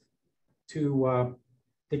incentive to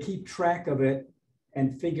keep track of it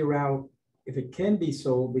and figure out if it can be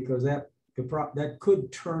sold, because that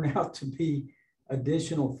could turn out to be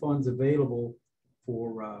additional funds available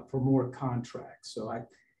for more contracts. So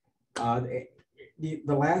the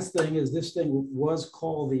last thing is, this thing was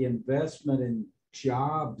called the Investment in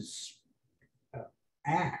Jobs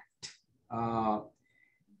Act,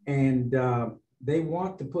 and they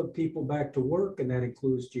want to put people back to work, and that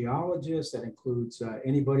includes geologists, that includes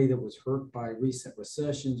anybody that was hurt by recent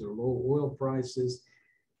recessions or low oil prices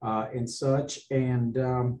and such.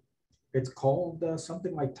 And it's called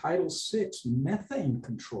something like Title VI, methane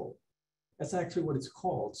control. That's actually what it's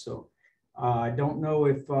called. So I don't know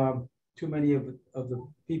if too many of the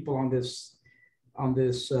people on this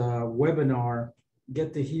webinar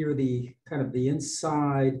get to hear the kind of the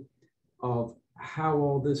inside of how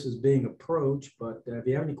all this is being approached. But if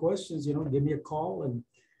you have any questions, give me a call and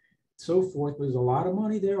so forth. There's a lot of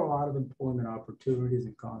money there, a lot of employment opportunities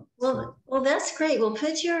and well, that's great. We'll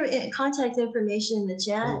put your contact information in the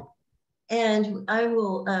chat, and I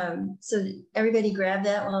will, so everybody grab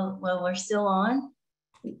that while we're still on.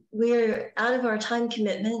 we're out of our time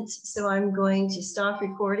commitment, so I'm going to stop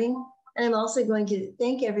recording. And I'm also going to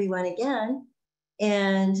thank everyone again,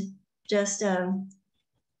 and just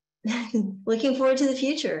looking forward to the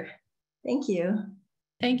future. Thank you.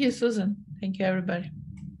 Thank you, Susan. Thank you, everybody.